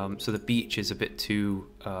beach. So the beach is a bit too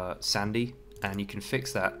sandy, and you can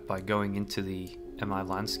fix that by going into the MI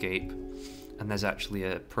landscape, and there's actually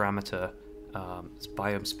a parameter, it's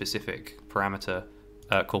biome specific parameter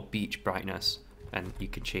called beach brightness, and you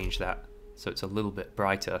can change that so it's a little bit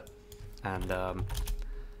brighter, and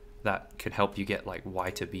that can help you get like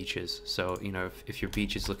whiter beaches. So, you know, if your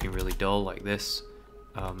beach is looking really dull like this,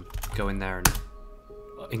 go in there and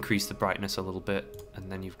increase the brightness a little bit,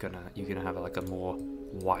 and then you're gonna have like a more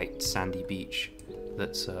white sandy beach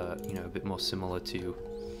that's you know, a bit more similar to,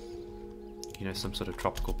 you know, some sort of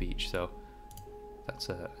tropical beach. So that's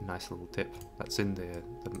a nice little tip that's in the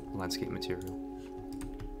landscape material.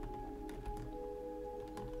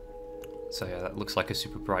 So yeah, that looks like a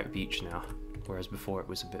super bright beach now, whereas before it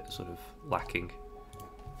was a bit sort of lacking.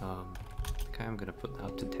 Okay, I'm gonna put that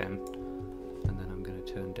up to 10, and then I'm gonna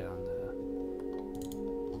turn down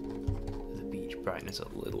the beach brightness a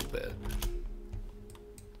little bit.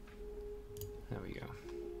 There we go.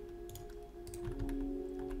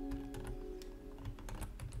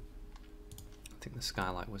 I think the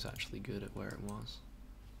skylight was actually good at where it was.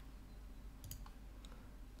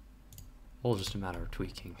 All just a matter of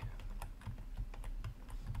tweaking.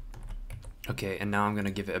 Okay, and now I'm going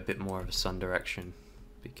to give it a bit more of a sun direction,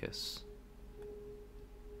 because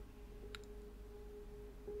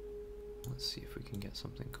let's see if we can get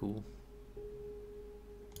something cool.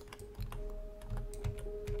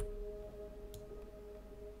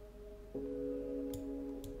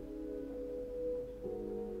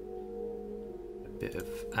 A bit of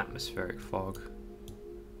atmospheric fog.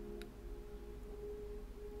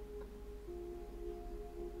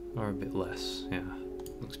 Or a bit less, yeah.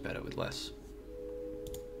 Looks better with less.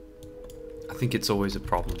 I think it's always a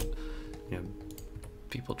problem, you know,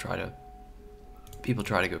 people try to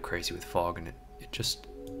go crazy with fog, and it just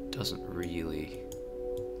doesn't really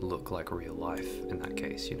look like real life in that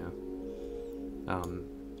case, you know.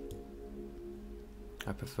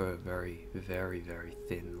 I prefer a very, very, very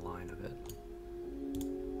thin line of it.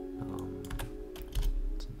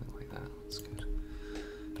 Something like that, that's good.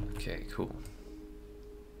 Okay, cool.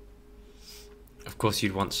 Of course,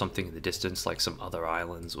 you'd want something in the distance, like some other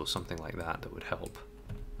islands or something like that, that would help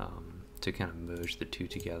to kind of merge the two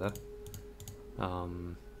together.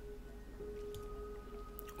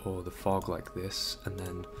 Or the fog like this, and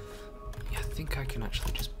then yeah, I think I can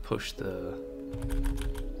actually just push the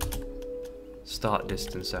start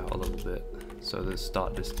distance out a little bit, so the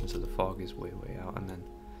start distance of the fog is way out, and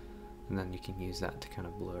then you can use that to kind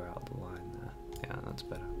of blur out the line there. Yeah, that's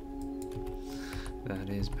better. That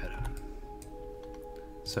is better.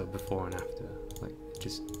 So before and after, like, it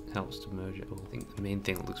just helps to merge it all. I think the main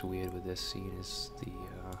thing that looks weird with this scene is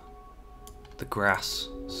the grass.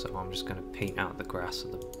 So I'm just gonna paint out the grass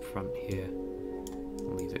at the front here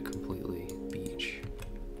and leave it completely beach.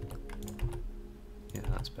 Yeah,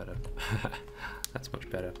 that's better. That's much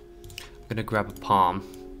better. I'm gonna grab a palm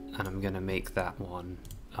and I'm going to make that one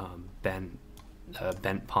bent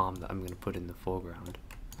palm that I'm going to put in the foreground.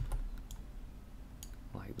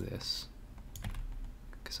 Like this.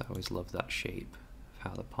 Because I always love that shape of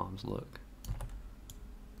how the palms look.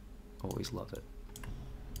 Always love it.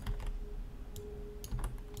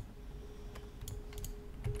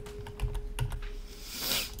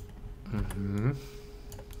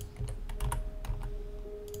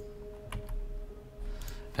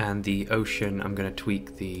 And the ocean, I'm going to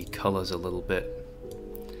tweak the colors a little bit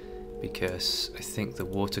because I think the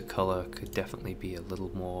watercolor could definitely be a little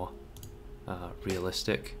more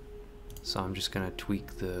realistic. So I'm just going to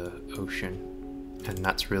tweak the ocean, and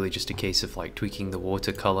that's really just a case of like tweaking the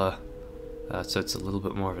watercolor so it's a little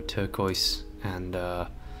bit more of a turquoise, and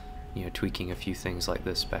you know, tweaking a few things like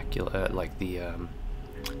the specular, like the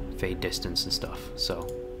fade distance and stuff. So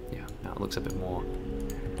yeah, now it looks a bit more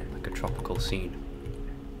like a tropical scene.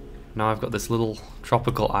 Now I've got this little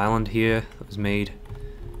tropical island here that was made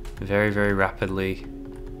very, very rapidly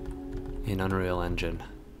in Unreal Engine.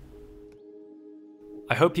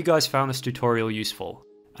 I hope you guys found this tutorial useful,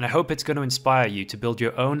 and I hope it's going to inspire you to build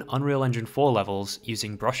your own Unreal Engine 4 levels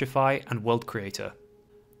using Brushify and World Creator.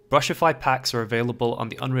 Brushify packs are available on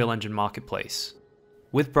the Unreal Engine Marketplace.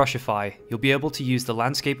 With Brushify, you'll be able to use the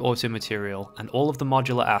Landscape Auto material and all of the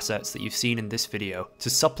modular assets that you've seen in this video to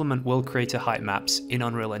supplement World Creator height maps in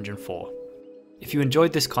Unreal Engine 4. If you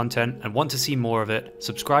enjoyed this content and want to see more of it,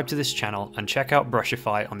 subscribe to this channel and check out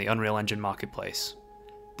Brushify on the Unreal Engine Marketplace.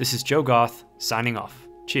 This is Joe Garth, signing off.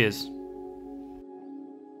 Cheers.